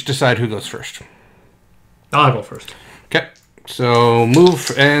now we just decide who goes first. I'll go first. Okay. So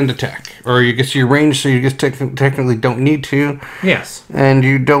move and attack. Or you get your range, so you just technically don't need to. Yes. And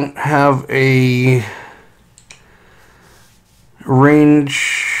you don't have a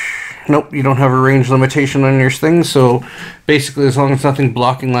range. Nope, you don't have a range limitation on your thing. So basically, as long as nothing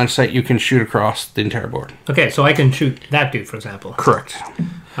blocking line of sight, you can shoot across the entire board. Okay, so I can shoot that dude, for example. Correct.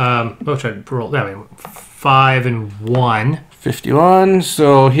 What should I roll? That way, 5 and 1. 51.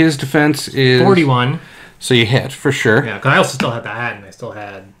 So his defense is 41. So you hit for sure. Yeah, because I also still had that, and I still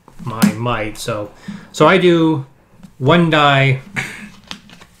had my might. So I do 1 die.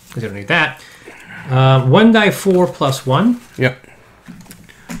 Because I don't need that. 1 die 4 plus 1. Yep.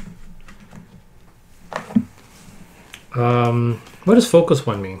 What does focus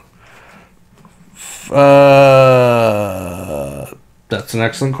 1 mean? That's an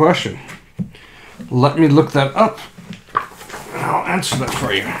excellent question. Let me look that up. I'll answer that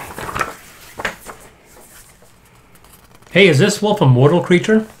for you. Hey, is this wolf a mortal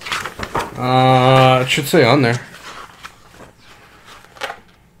creature? It should say on there.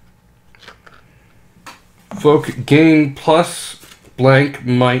 Folk gain plus blank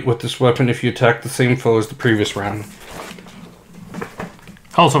might with this weapon if you attack the same foe as the previous round.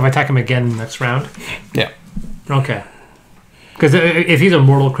 Also, if I attack him again next round? Yeah. Okay. Because if he's a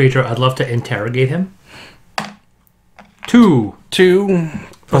mortal creature, I'd love to interrogate him. 2. 2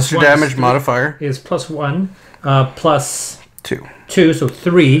 plus your damage modifier is plus 1 plus 2. 2, so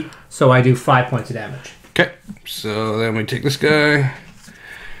 3. So I do 5 points of damage. Okay. So then we take this guy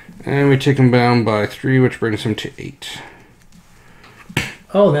and we take him down by 3, which brings him to 8.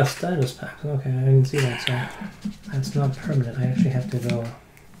 Oh, that is packed. Okay, I didn't see that. So that's not permanent. I actually have to go.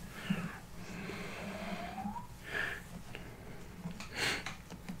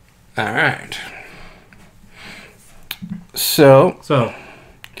 All right. So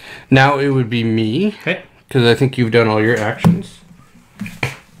now it would be me. Okay. Because I think you've done all your actions.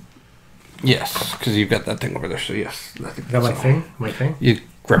 Yes, because you've got that thing over there. So yes, I think Got that's my all. thing. My thing. Your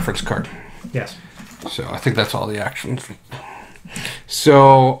reference card. Yes. So I think that's all the actions.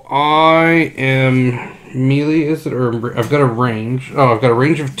 So I am melee, is it? Or I've got a range. Oh, I've got a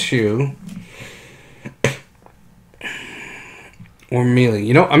range of 2. Or melee.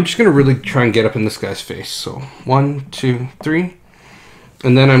 You know, I'm just going to really try and get up in this guy's face. So 1, 2, 3.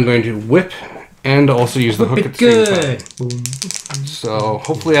 And then I'm going to whip and also use the hook at the same time. So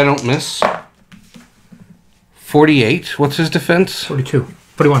hopefully I don't miss. 48. What's his defense? 42.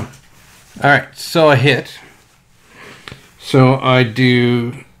 41. Alright, so I hit. So I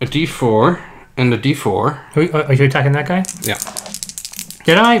do a d4 and a d4. Are you attacking that guy? Yeah.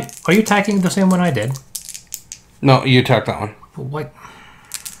 Are you attacking the same one I did? No, you attack that one. What?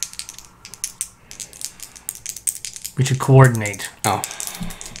 We should coordinate. Oh.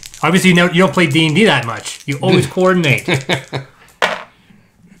 Obviously, you don't play D&D that much. You always coordinate.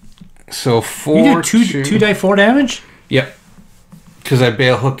 So 4. You did 2 die 4 damage? Yep. Because I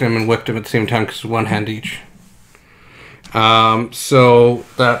bail hooked him and whipped him at the same time because one hand each. So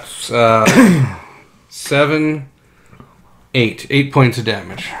that's 7, 8. 8 points of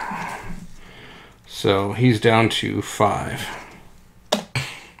damage. So he's down to 5.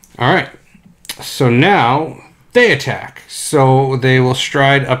 Alright. So now they attack. So they will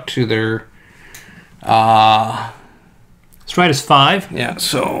stride up to their Stride is 5. Yeah,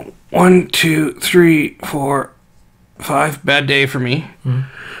 so 1, 2, 3, 4, 5. Bad day for me.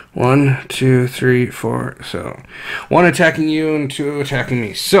 1, 2, 3, 4. So 1 attacking you and 2 attacking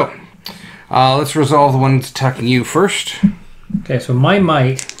me. So let's resolve the one that's attacking you first. Okay, so my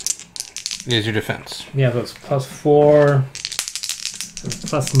might is your defense. Yeah, that's +4,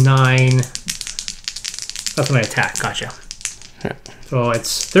 +9. That's when I attack. Gotcha. Yeah. So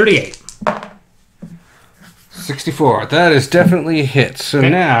it's 38. 64. That is definitely a hit. So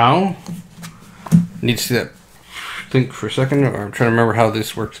now, need to see that. Think for a second, or I'm trying to remember how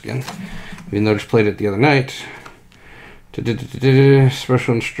this works again. Even though I just played it the other night.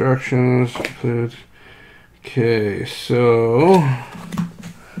 Special instructions. Okay, so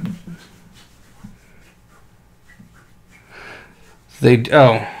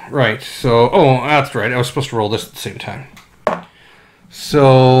right. So that's right. I was supposed to roll this at the same time.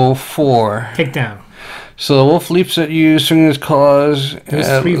 So 4. Take down. So the wolf leaps at you, swinging his claws,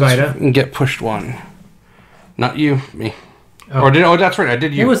 There's 3 Vita, and get pushed 1. Not you, me. Oh. Or that's right. I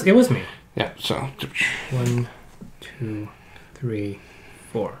did you. It was me. Yeah. So 1, 2, 3,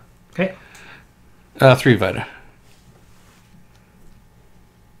 4. Okay. 3 Vita.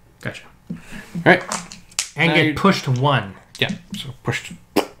 Gotcha. All right. And get pushed 1. Yeah. So pushed.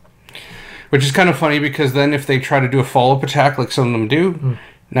 Which is kind of funny because then if they try to do a follow-up attack like some of them do,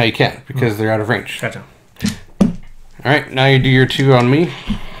 now you can't because they're out of range. Gotcha. All right. Now you do your 2 on me.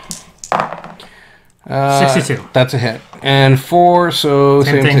 62. That's a hit. And 4, so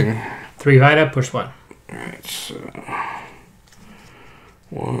same thing. 3 Vita, push 1. Alright, so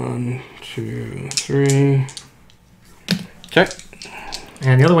 1, 2, 3. Okay.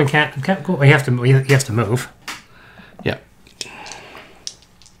 And the other one can't go. He has to move. Yeah.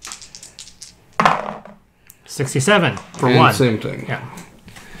 67 for and 1. Same thing. Yeah.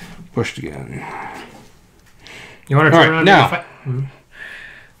 Pushed again. You want to turn around now?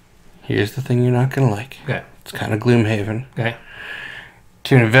 Here's the thing you're not gonna like. Okay. It's kind of Gloomhaven. Okay.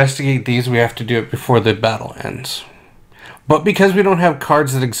 To investigate these, we have to do it before the battle ends. But because we don't have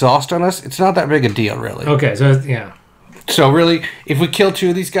cards that exhaust on us, it's not that big a deal, really. Okay, so yeah. So really, if we kill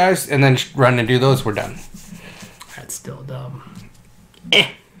 2 of these guys and then run and do those, we're done. That's still dumb.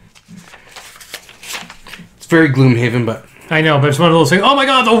 It's very Gloomhaven, but I know, but it's one of those things. Oh my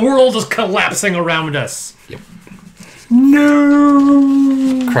God, the world is collapsing around us. Yep.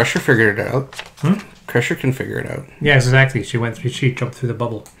 No. Crusher figured it out. Crusher can figure it out. Yeah, exactly. She jumped through the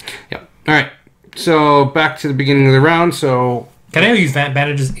bubble. Yep. All right. So back to the beginning of the round. So can I use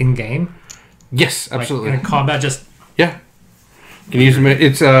bandages in game? Yes, absolutely. Like in combat, just yeah. You can use them.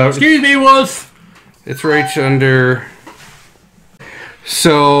 It's excuse me, Wolf. It's right under.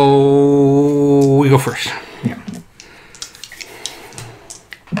 So we go first. Yeah.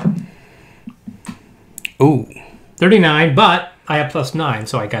 Ooh. 39, but I have +9,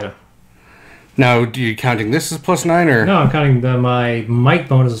 so I gotta. Now, do you counting this as +9 or? No, I'm counting my might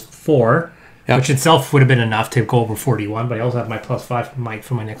bonus is 4, yep. which itself would have been enough to go over 41, but I also have my +5 might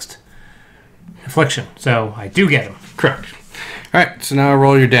for my next affliction, so I do get them. Correct. All right, so now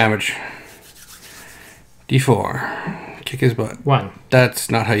roll your damage. D4. Kick his butt. 1.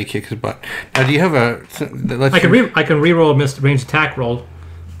 That's not how you kick his butt. Now, do you have a? I can re-roll a missed range attack roll.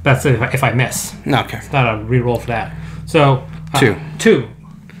 That's if I miss. Okay. It's not a re-roll for that. So 2. 2,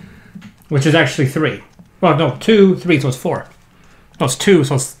 which is actually 3. Well, no, 2, 3, so it's 4. No, it's 2,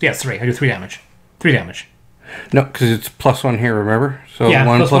 so it's 3. I do 3 damage. 3 damage. No, because it's +1 here. Remember? So yeah,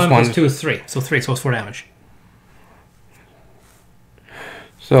 1 plus 1 plus 2 is 3. So 3, so it's 4 damage.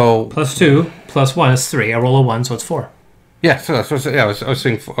 So +2 plus 1 is 3. I roll a 1, so it's 4. Yeah, so that's what I was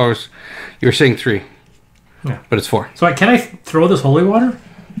saying. You were saying 3. Yeah, but it's 4. So can I throw this holy water?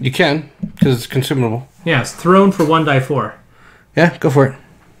 You can, because it's consumable. Yeah, it's thrown for 1 die 4. Yeah, go for it.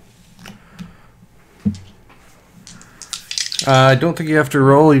 I don't think you have to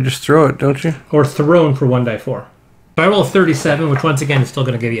roll. You just throw it, don't you? Or thrown for 1 die 4. So I roll a 37, which once again is still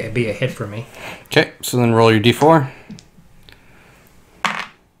going to be a hit for me. Okay, so then roll your d4.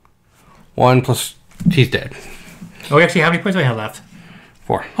 1 plus... He's dead. Oh, actually, how many points do I have left?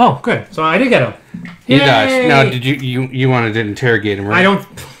 4. Oh, good. So I did get him. He dies. Now, did you wanted to interrogate him, right? I don't...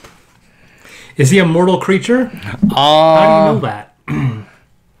 Is he a mortal creature? How do you know that?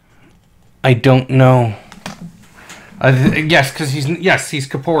 I don't know. Yes, because he's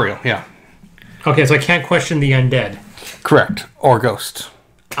corporeal. Yeah. Okay, so I can't question the undead. Correct. Or ghosts.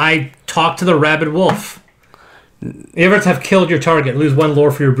 I talked to the rabid wolf. You ever have killed your target, lose 1 lore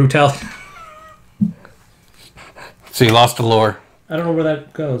for your brutality? So you lost a lore. I don't know where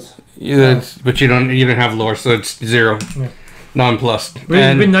that goes. But you don't have lore, so it's 0. Yeah. nonplussed. It would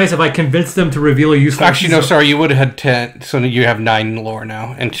have been nice if I convinced them to reveal a useful... Actually, no, sorry. You would have had 10. So you have 9 lore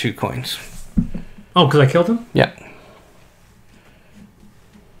now and 2 coins. Oh, because I killed him? Yeah.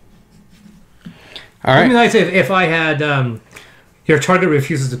 All right. It would be nice if I had... your target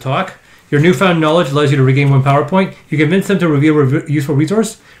refuses to talk. Your newfound knowledge allows you to regain 1 power point. You convince them to reveal a useful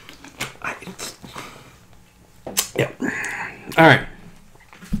resource. Yep. All right.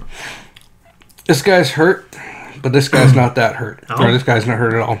 This guy's hurt, but this guy's not that hurt. Oh. Or this guy's not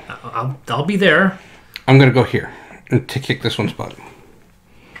hurt at all. I'll be there. I'm going to go here and to kick this one's butt.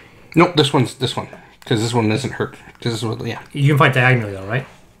 Nope, this one. Because this one isn't hurt. This is what, yeah. You can fight diagonally, though, right?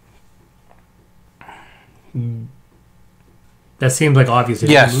 That seems like obvious. If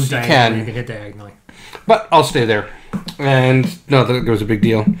yes, you move diagonally, can. You can hit diagonally. But I'll stay there. And no, that was a big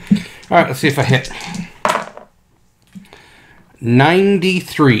deal. All right, let's see if I hit.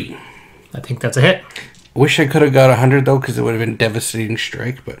 93. I think that's a hit. Wish I could have got 100 though, because it would have been a devastating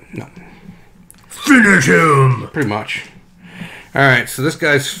strike, but no. Finish him! Pretty much. All right, so this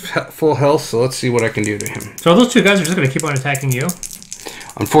guy's full health, so let's see what I can do to him. So those 2 guys are just going to keep on attacking you?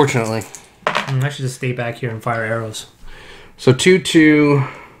 Unfortunately. I should just stay back here and fire arrows. So 2, 2,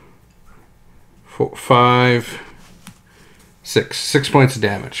 4, 5, 6. 6 points of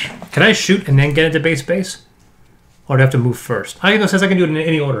damage. Can I shoot and then get into base? Or do I have to move first? I know it says I can do it in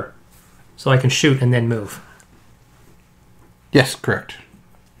any order. So I can shoot and then move. Yes, correct.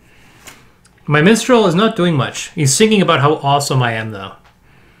 My minstrel is not doing much. He's singing about how awesome I am, though.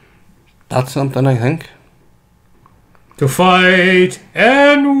 That's something, I think. To fight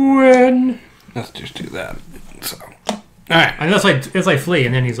and win. Let's just do that. So, all right. And that's like it's like flee,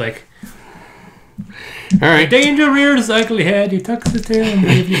 and then he's like, all right. Danger rears his ugly head. He tucks his tail and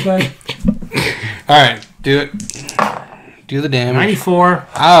leaves you back. All right, do it. Do the damage. 94.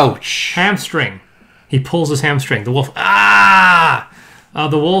 Ouch. Hamstring. He pulls his hamstring. The wolf. Ah!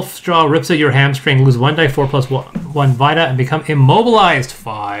 The wolf straw rips at your hamstring. Lose 1 die 4 plus 1 vita and become immobilized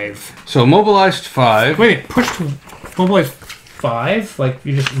 5. So immobilized 5. Wait, push to immobilized 5? Like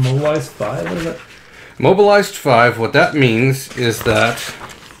you just immobilized 5? What is that? Mobilized 5. What that means is that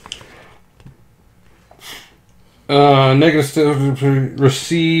negative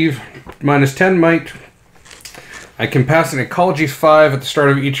receive minus 10 might. I can pass an ecology 5 at the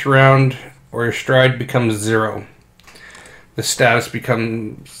start of each round, or your stride becomes 0. The status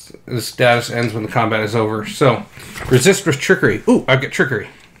ends when the combat is over. So, resist with trickery. Ooh, I get trickery.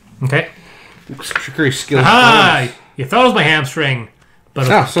 Okay. Trickery skills. Ah, you thought it was my hamstring, but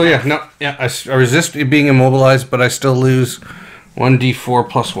I resist being immobilized, but I still lose 1d4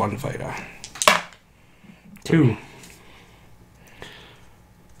 plus 1 vita. 2.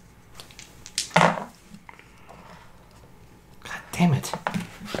 God damn it!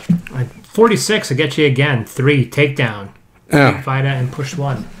 46. I get you again. 3 takedown. Yeah. Vita and push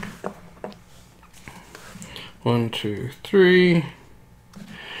 1. 1, 2, 3. All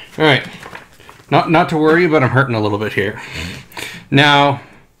right. Not to worry, but I'm hurting a little bit here. Now,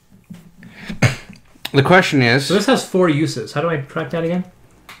 the question is... So this has 4 uses. How do I track that again?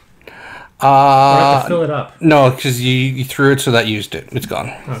 Or I have to fill it up? No, because you threw it, so that used it. It's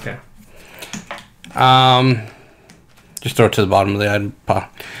gone. Okay. Just throw it to the bottom of the item.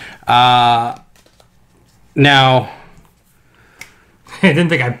 Now... I didn't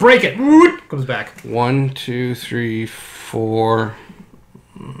think I'd break it. Goes back. 1, 2, 3, 4...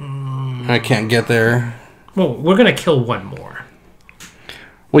 I can't get there. Well, we're gonna kill 1 more.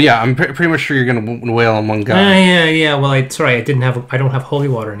 Well, yeah, I'm pretty much sure you're gonna wail on one guy. Yeah. Well, I don't have holy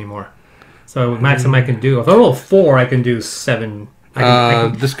water anymore. So maximum I can do. If I roll 4, I can do 7.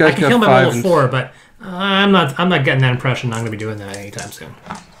 This guy's I can got kill him 5 at level 4, but I'm not getting that impression. I'm gonna be doing that anytime soon.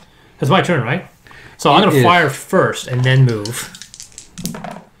 It's my turn, right? So I'm gonna fire first and then move.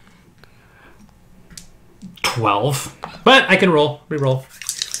 12, but I can re-roll.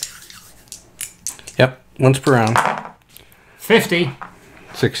 Yep, once per round. 50.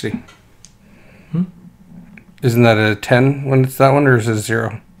 60. Isn't that a 10 when it's that one, or is it a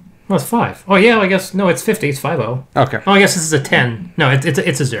 0? Well, it's 5. Oh, yeah, I guess. No, it's 50. It's 5-0. Okay. Oh, I guess this is a 10. No,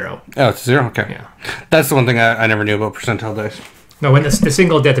 it's a 0. Oh, it's a 0? Okay. Yeah. That's the one thing I never knew about percentile dice. No, when the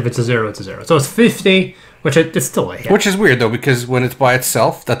single death, if it's a 0, it's a 0. So it's 50, which it's still a hit. Which is weird, though, because when it's by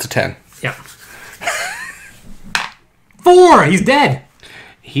itself, that's a 10. Yeah. 4! He's dead.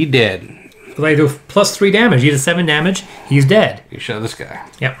 He did. Because I do plus 3 damage. He does 7 damage. He's dead. You show this guy.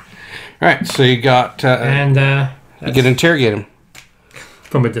 Yep. All right, so you got... you can interrogate him.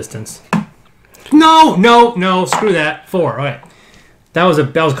 From a distance. No, screw that. 4, all right. That was a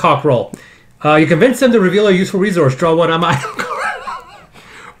cock roll. You convince them to reveal a useful resource. Draw 1 on my...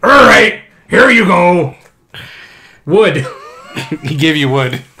 All right, here you go. Wood. He gave you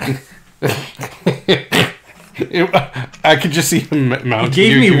wood. I could just see him mount. He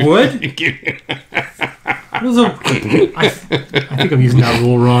gave me wood? I think I'm using that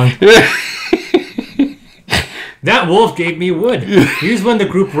rule wrong. That wolf gave me wood. Use when the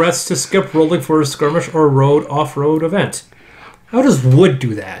group rests to skip rolling for a skirmish or road off-road event. How does wood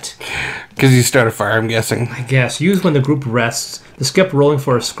do that? Because you start a fire, I'm guessing. I guess. Use when the group rests to skip rolling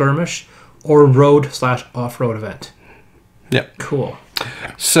for a skirmish or road/off-road event. Yep. Cool.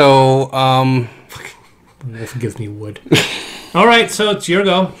 So, Wolf gives me wood. All right, so it's your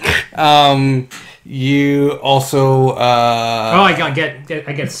go. You also I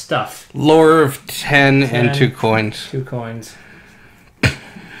get stuff. Lower of 10 and 2 coins. 2 coins.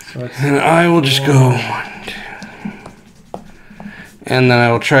 So and I will just go 1, 2. And then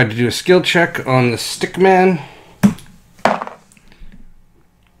I will try to do a skill check on the stick man.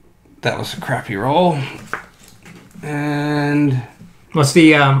 That was a crappy roll. And what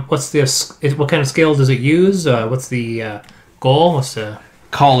kind of scale does it use? What's the goal? What's the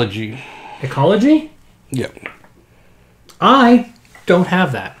ecology? Ecology? Yep. I don't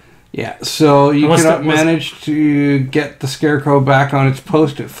have that. Yeah, so you cannot manage to get the scarecrow back on its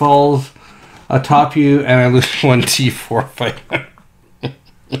post. It falls atop you, and I lose 1 T4 fight.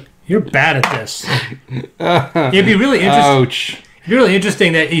 You're bad at this. It'd be really interesting. Ouch. It'd be really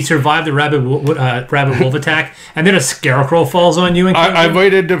interesting that he survived the rabbit wolf attack, and then a scarecrow falls on you. And I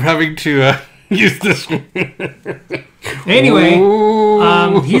might end up having to use this one. Anyway,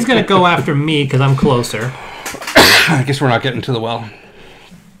 he's going to go after me because I'm closer. I guess we're not getting to the well.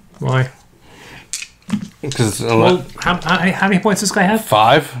 Why? Because how many points does this guy have?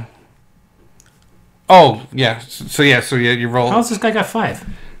 5. Oh, yeah. So you roll. How's this guy got 5?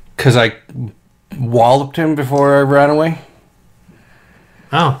 Because I walloped him before I ran away.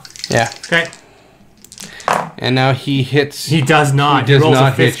 Oh. Yeah. Okay. And now he hits. He does not. He rolls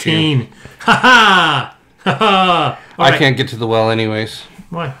a 15. Ha ha! Ha ha! I can't get to the well anyways.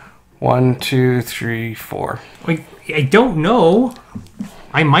 Why? 1, 2, 3, 4. I don't know.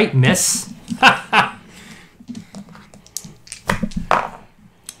 I might miss.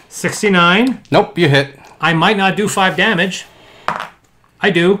 69. Nope, you hit. I might not do 5 damage. I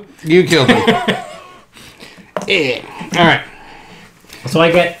do. You killed him. Alright. So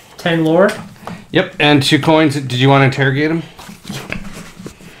I get 10 lore? Yep, and 2 coins. Did you want to interrogate him?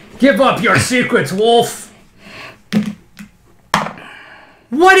 Give up your secrets, wolf!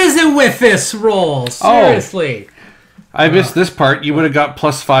 What is it with this roll? Seriously. I missed this part. You would have got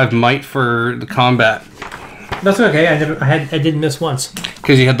 +5 might for the combat. That's okay. I didn't miss once.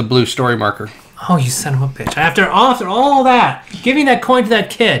 Because you had the blue story marker. Oh, you son of a bitch. After all that, giving that coin to that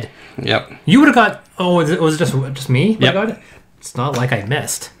kid. Yep. You would have got... Oh, it was just me? Yep. Got it? It's not like I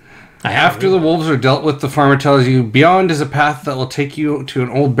missed. After the wolves are dealt with, the farmer tells you, beyond is a path that will take you to an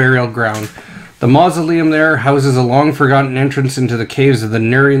old burial ground. The mausoleum there houses a long-forgotten entrance into the caves of the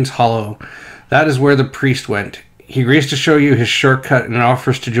Nurian's Hollow. That is where the priest went. He agrees to show you his shortcut and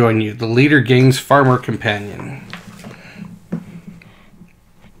offers to join you. The leader gains farmer companion.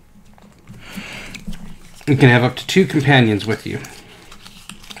 You can have up to 2 companions with you.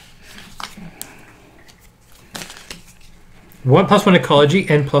 1 + 1 ecology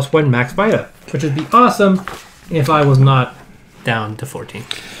and +1 max vita, which would be awesome if I was not down to 14.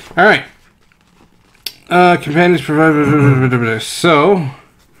 All right. Companions provide. So,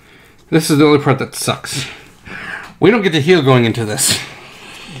 this is the only part that sucks. We don't get to heal going into this.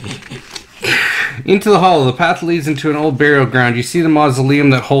 Into the hollow. The path leads into an old burial ground. You see the mausoleum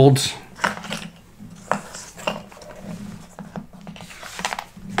that holds.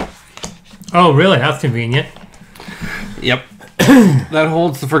 Oh, really? That's convenient. Yep. That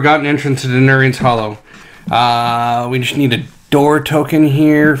holds the forgotten entrance to the Nurian's Hollow. We just need a door token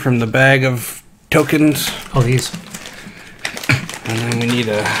here from the bag of tokens. Oh, these. And then we need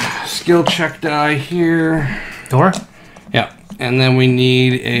a skill check die here. Door? Yeah. And then we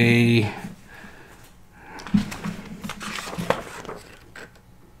need a...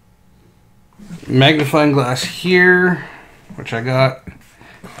 magnifying glass here, which I got.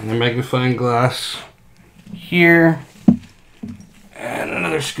 And a magnifying glass here. And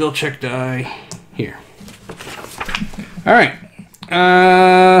another skill check die here. Alright.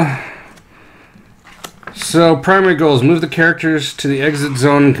 So primary goals: move the characters to the exit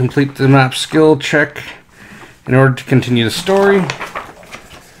zone and complete the map skill check in order to continue the story.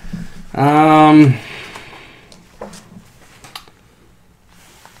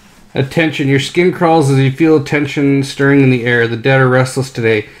 Attention, your skin crawls as you feel tension stirring in the air. The dead are restless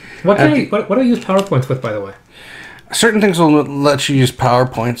today. What do I use PowerPoints with, by the way? Certain things will let you use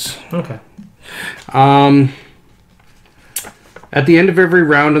PowerPoints. Okay. At the end of every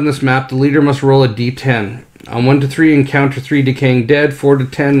round on this map, the leader must roll a d10. On 1 to 3, encounter 3 decaying dead. 4 to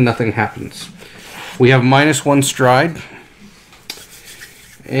 10, nothing happens. We have -1 stride.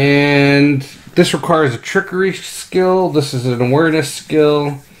 And this requires a trickery skill. This is an awareness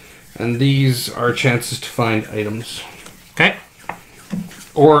skill. And these are chances to find items. Okay.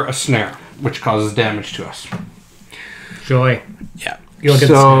 Or a snare, which causes damage to us. Joy. Yeah. You'll get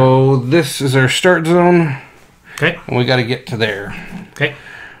so this is our start zone. Okay. And we got to get to there. Okay.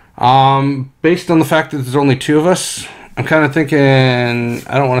 Based on the fact that there's only 2 of us, I'm kind of thinking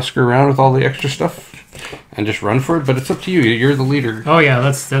I don't want to screw around with all the extra stuff and just run for it. But it's up to you. You're the leader. Oh yeah,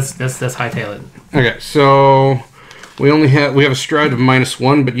 that's hightail it. Okay, so we have a stride of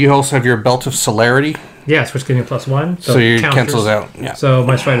 -1, but you also have your belt of celerity. Yes, which gives me +1. So you cancels out. Yeah. So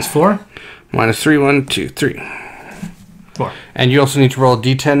my stride is 4. -3, 1, 2, 3. 4. And you also need to roll a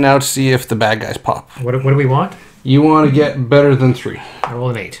d10 now to see if the bad guys pop. What do we want? You want to get better than 3. I roll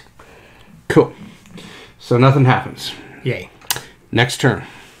an 8. Cool. So nothing happens. Yay. Next turn.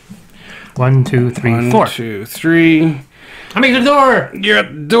 1, 2, 3, 4. 1, 2, 3. I'm at the door. You're at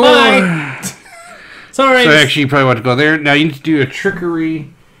the door. Bye. Sorry. So actually, you probably want to go there. Now you need to do a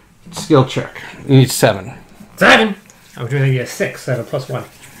trickery skill check. You need 7. 7. I was doing a 6. I have a +1.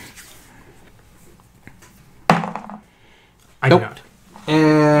 I do not.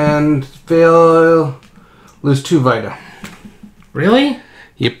 And fail. Lose 2 Vita. Really?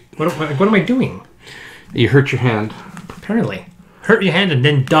 Yep. What am I doing? You hurt your hand. Apparently. Hurt your hand and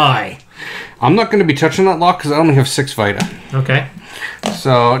then die. I'm not going to be touching that lock because I only have 6 Vita. Okay.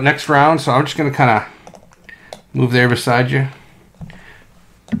 So next round, so I'm just going to kind of move there beside you.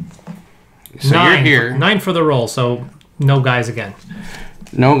 So 9. you're here. 9 for the roll, so no guys again.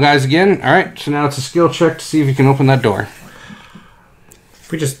 No guys again? Alright, so now it's a skill check to see if you can open that door.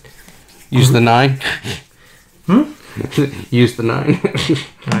 We just... Use the 9. Use the 9.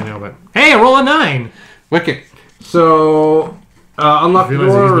 I know, but... Hey, I roll a 9! Wicked. So, unlock the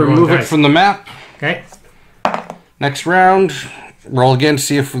door, remove it from the map. Okay. Next round, roll again to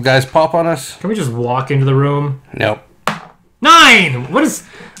see if the guys pop on us. Can we just walk into the room? Nope. 9! What is...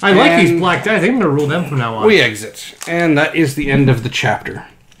 I like these black dice. I think I'm going to rule them from now on. We exit. And that is the end of the chapter.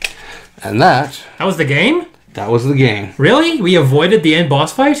 And that... That was the game? That was the game. Really? We avoided the end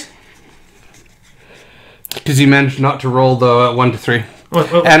boss fight? Because you managed not to roll the 1 to 3.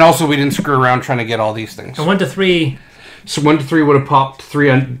 And also we didn't screw around trying to get all these things. And 1 to 3... So 1 to 3 would have popped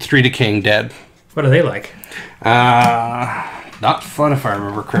 3 decaying dead. What are they like? Not fun if I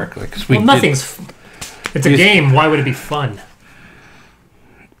remember correctly. Well, nothing's... It's a game. Why would it be fun?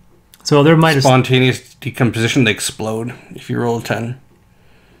 So there might have... Spontaneous decomposition, they explode if you roll a 10.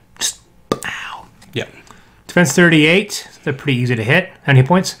 Just... Ow. Yeah. Defense 38. They're pretty easy to hit. How many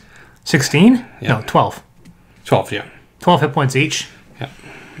points? 16? Yeah. No, 12. 12, yeah. 12 hit points each. Yeah.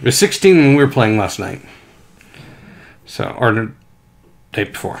 It was 16 when we were playing last night. So, or the day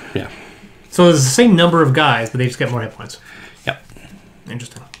before, yeah. So there's the same number of guys, but they just get more hit points. Yep.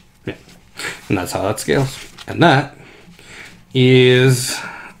 Interesting. Yeah. And that's how that scales. And that is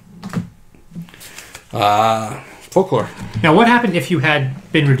Folklore. Now, what happened if you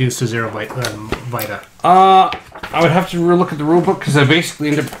had been reduced to 0 Vita? I would have to look at the rulebook because I basically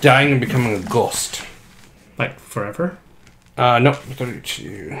end up dying and becoming a ghost. Like, forever? No.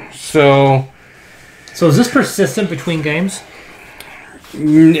 32. So is this persistent between games?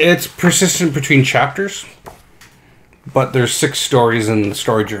 It's persistent between chapters. But there's 6 stories in the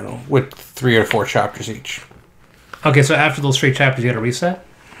story journal with 3 or 4 chapters each. Okay, so after those 3 chapters, you got to reset?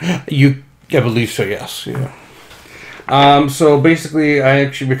 I believe so, yes. Yeah. So basically, I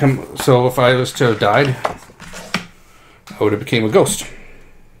actually become... So if I was to have died, I would have became a ghost.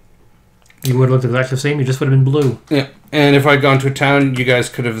 You would have looked exactly the same. You just would have been blue. Yeah. And if I'd gone to a town, you guys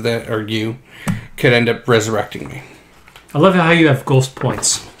could have... Or you could end up resurrecting me. I love how you have ghost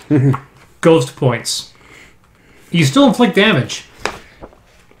points. Ghost points. You still inflict damage.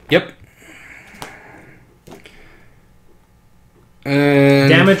 Yep. And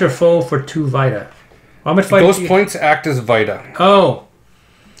damage or foe for 2 Vita. How much Vita? Ghost points act as Vita. Oh.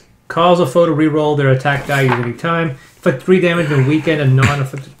 Cause a foe to reroll their attack die every time. Inflict 3 damage in a weekend and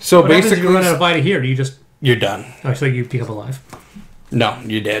non-afflicted. So what basically, if you run out of Vita here? Do you just... You're done. Oh, so you pick up alive? No,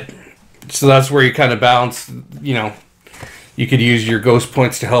 you're dead. So that's where you kind of balance, you know... You could use your ghost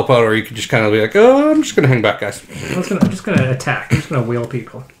points to help out, or you could just kind of be like, oh, I'm just going to hang back, guys. I'm just going to attack. I'm just going to wheel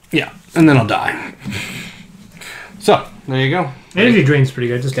people. Yeah, and then I'll die. So, there you go. Energy drain's pretty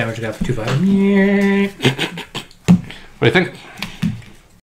good. Just damage it out for 2 Vita. What do you think?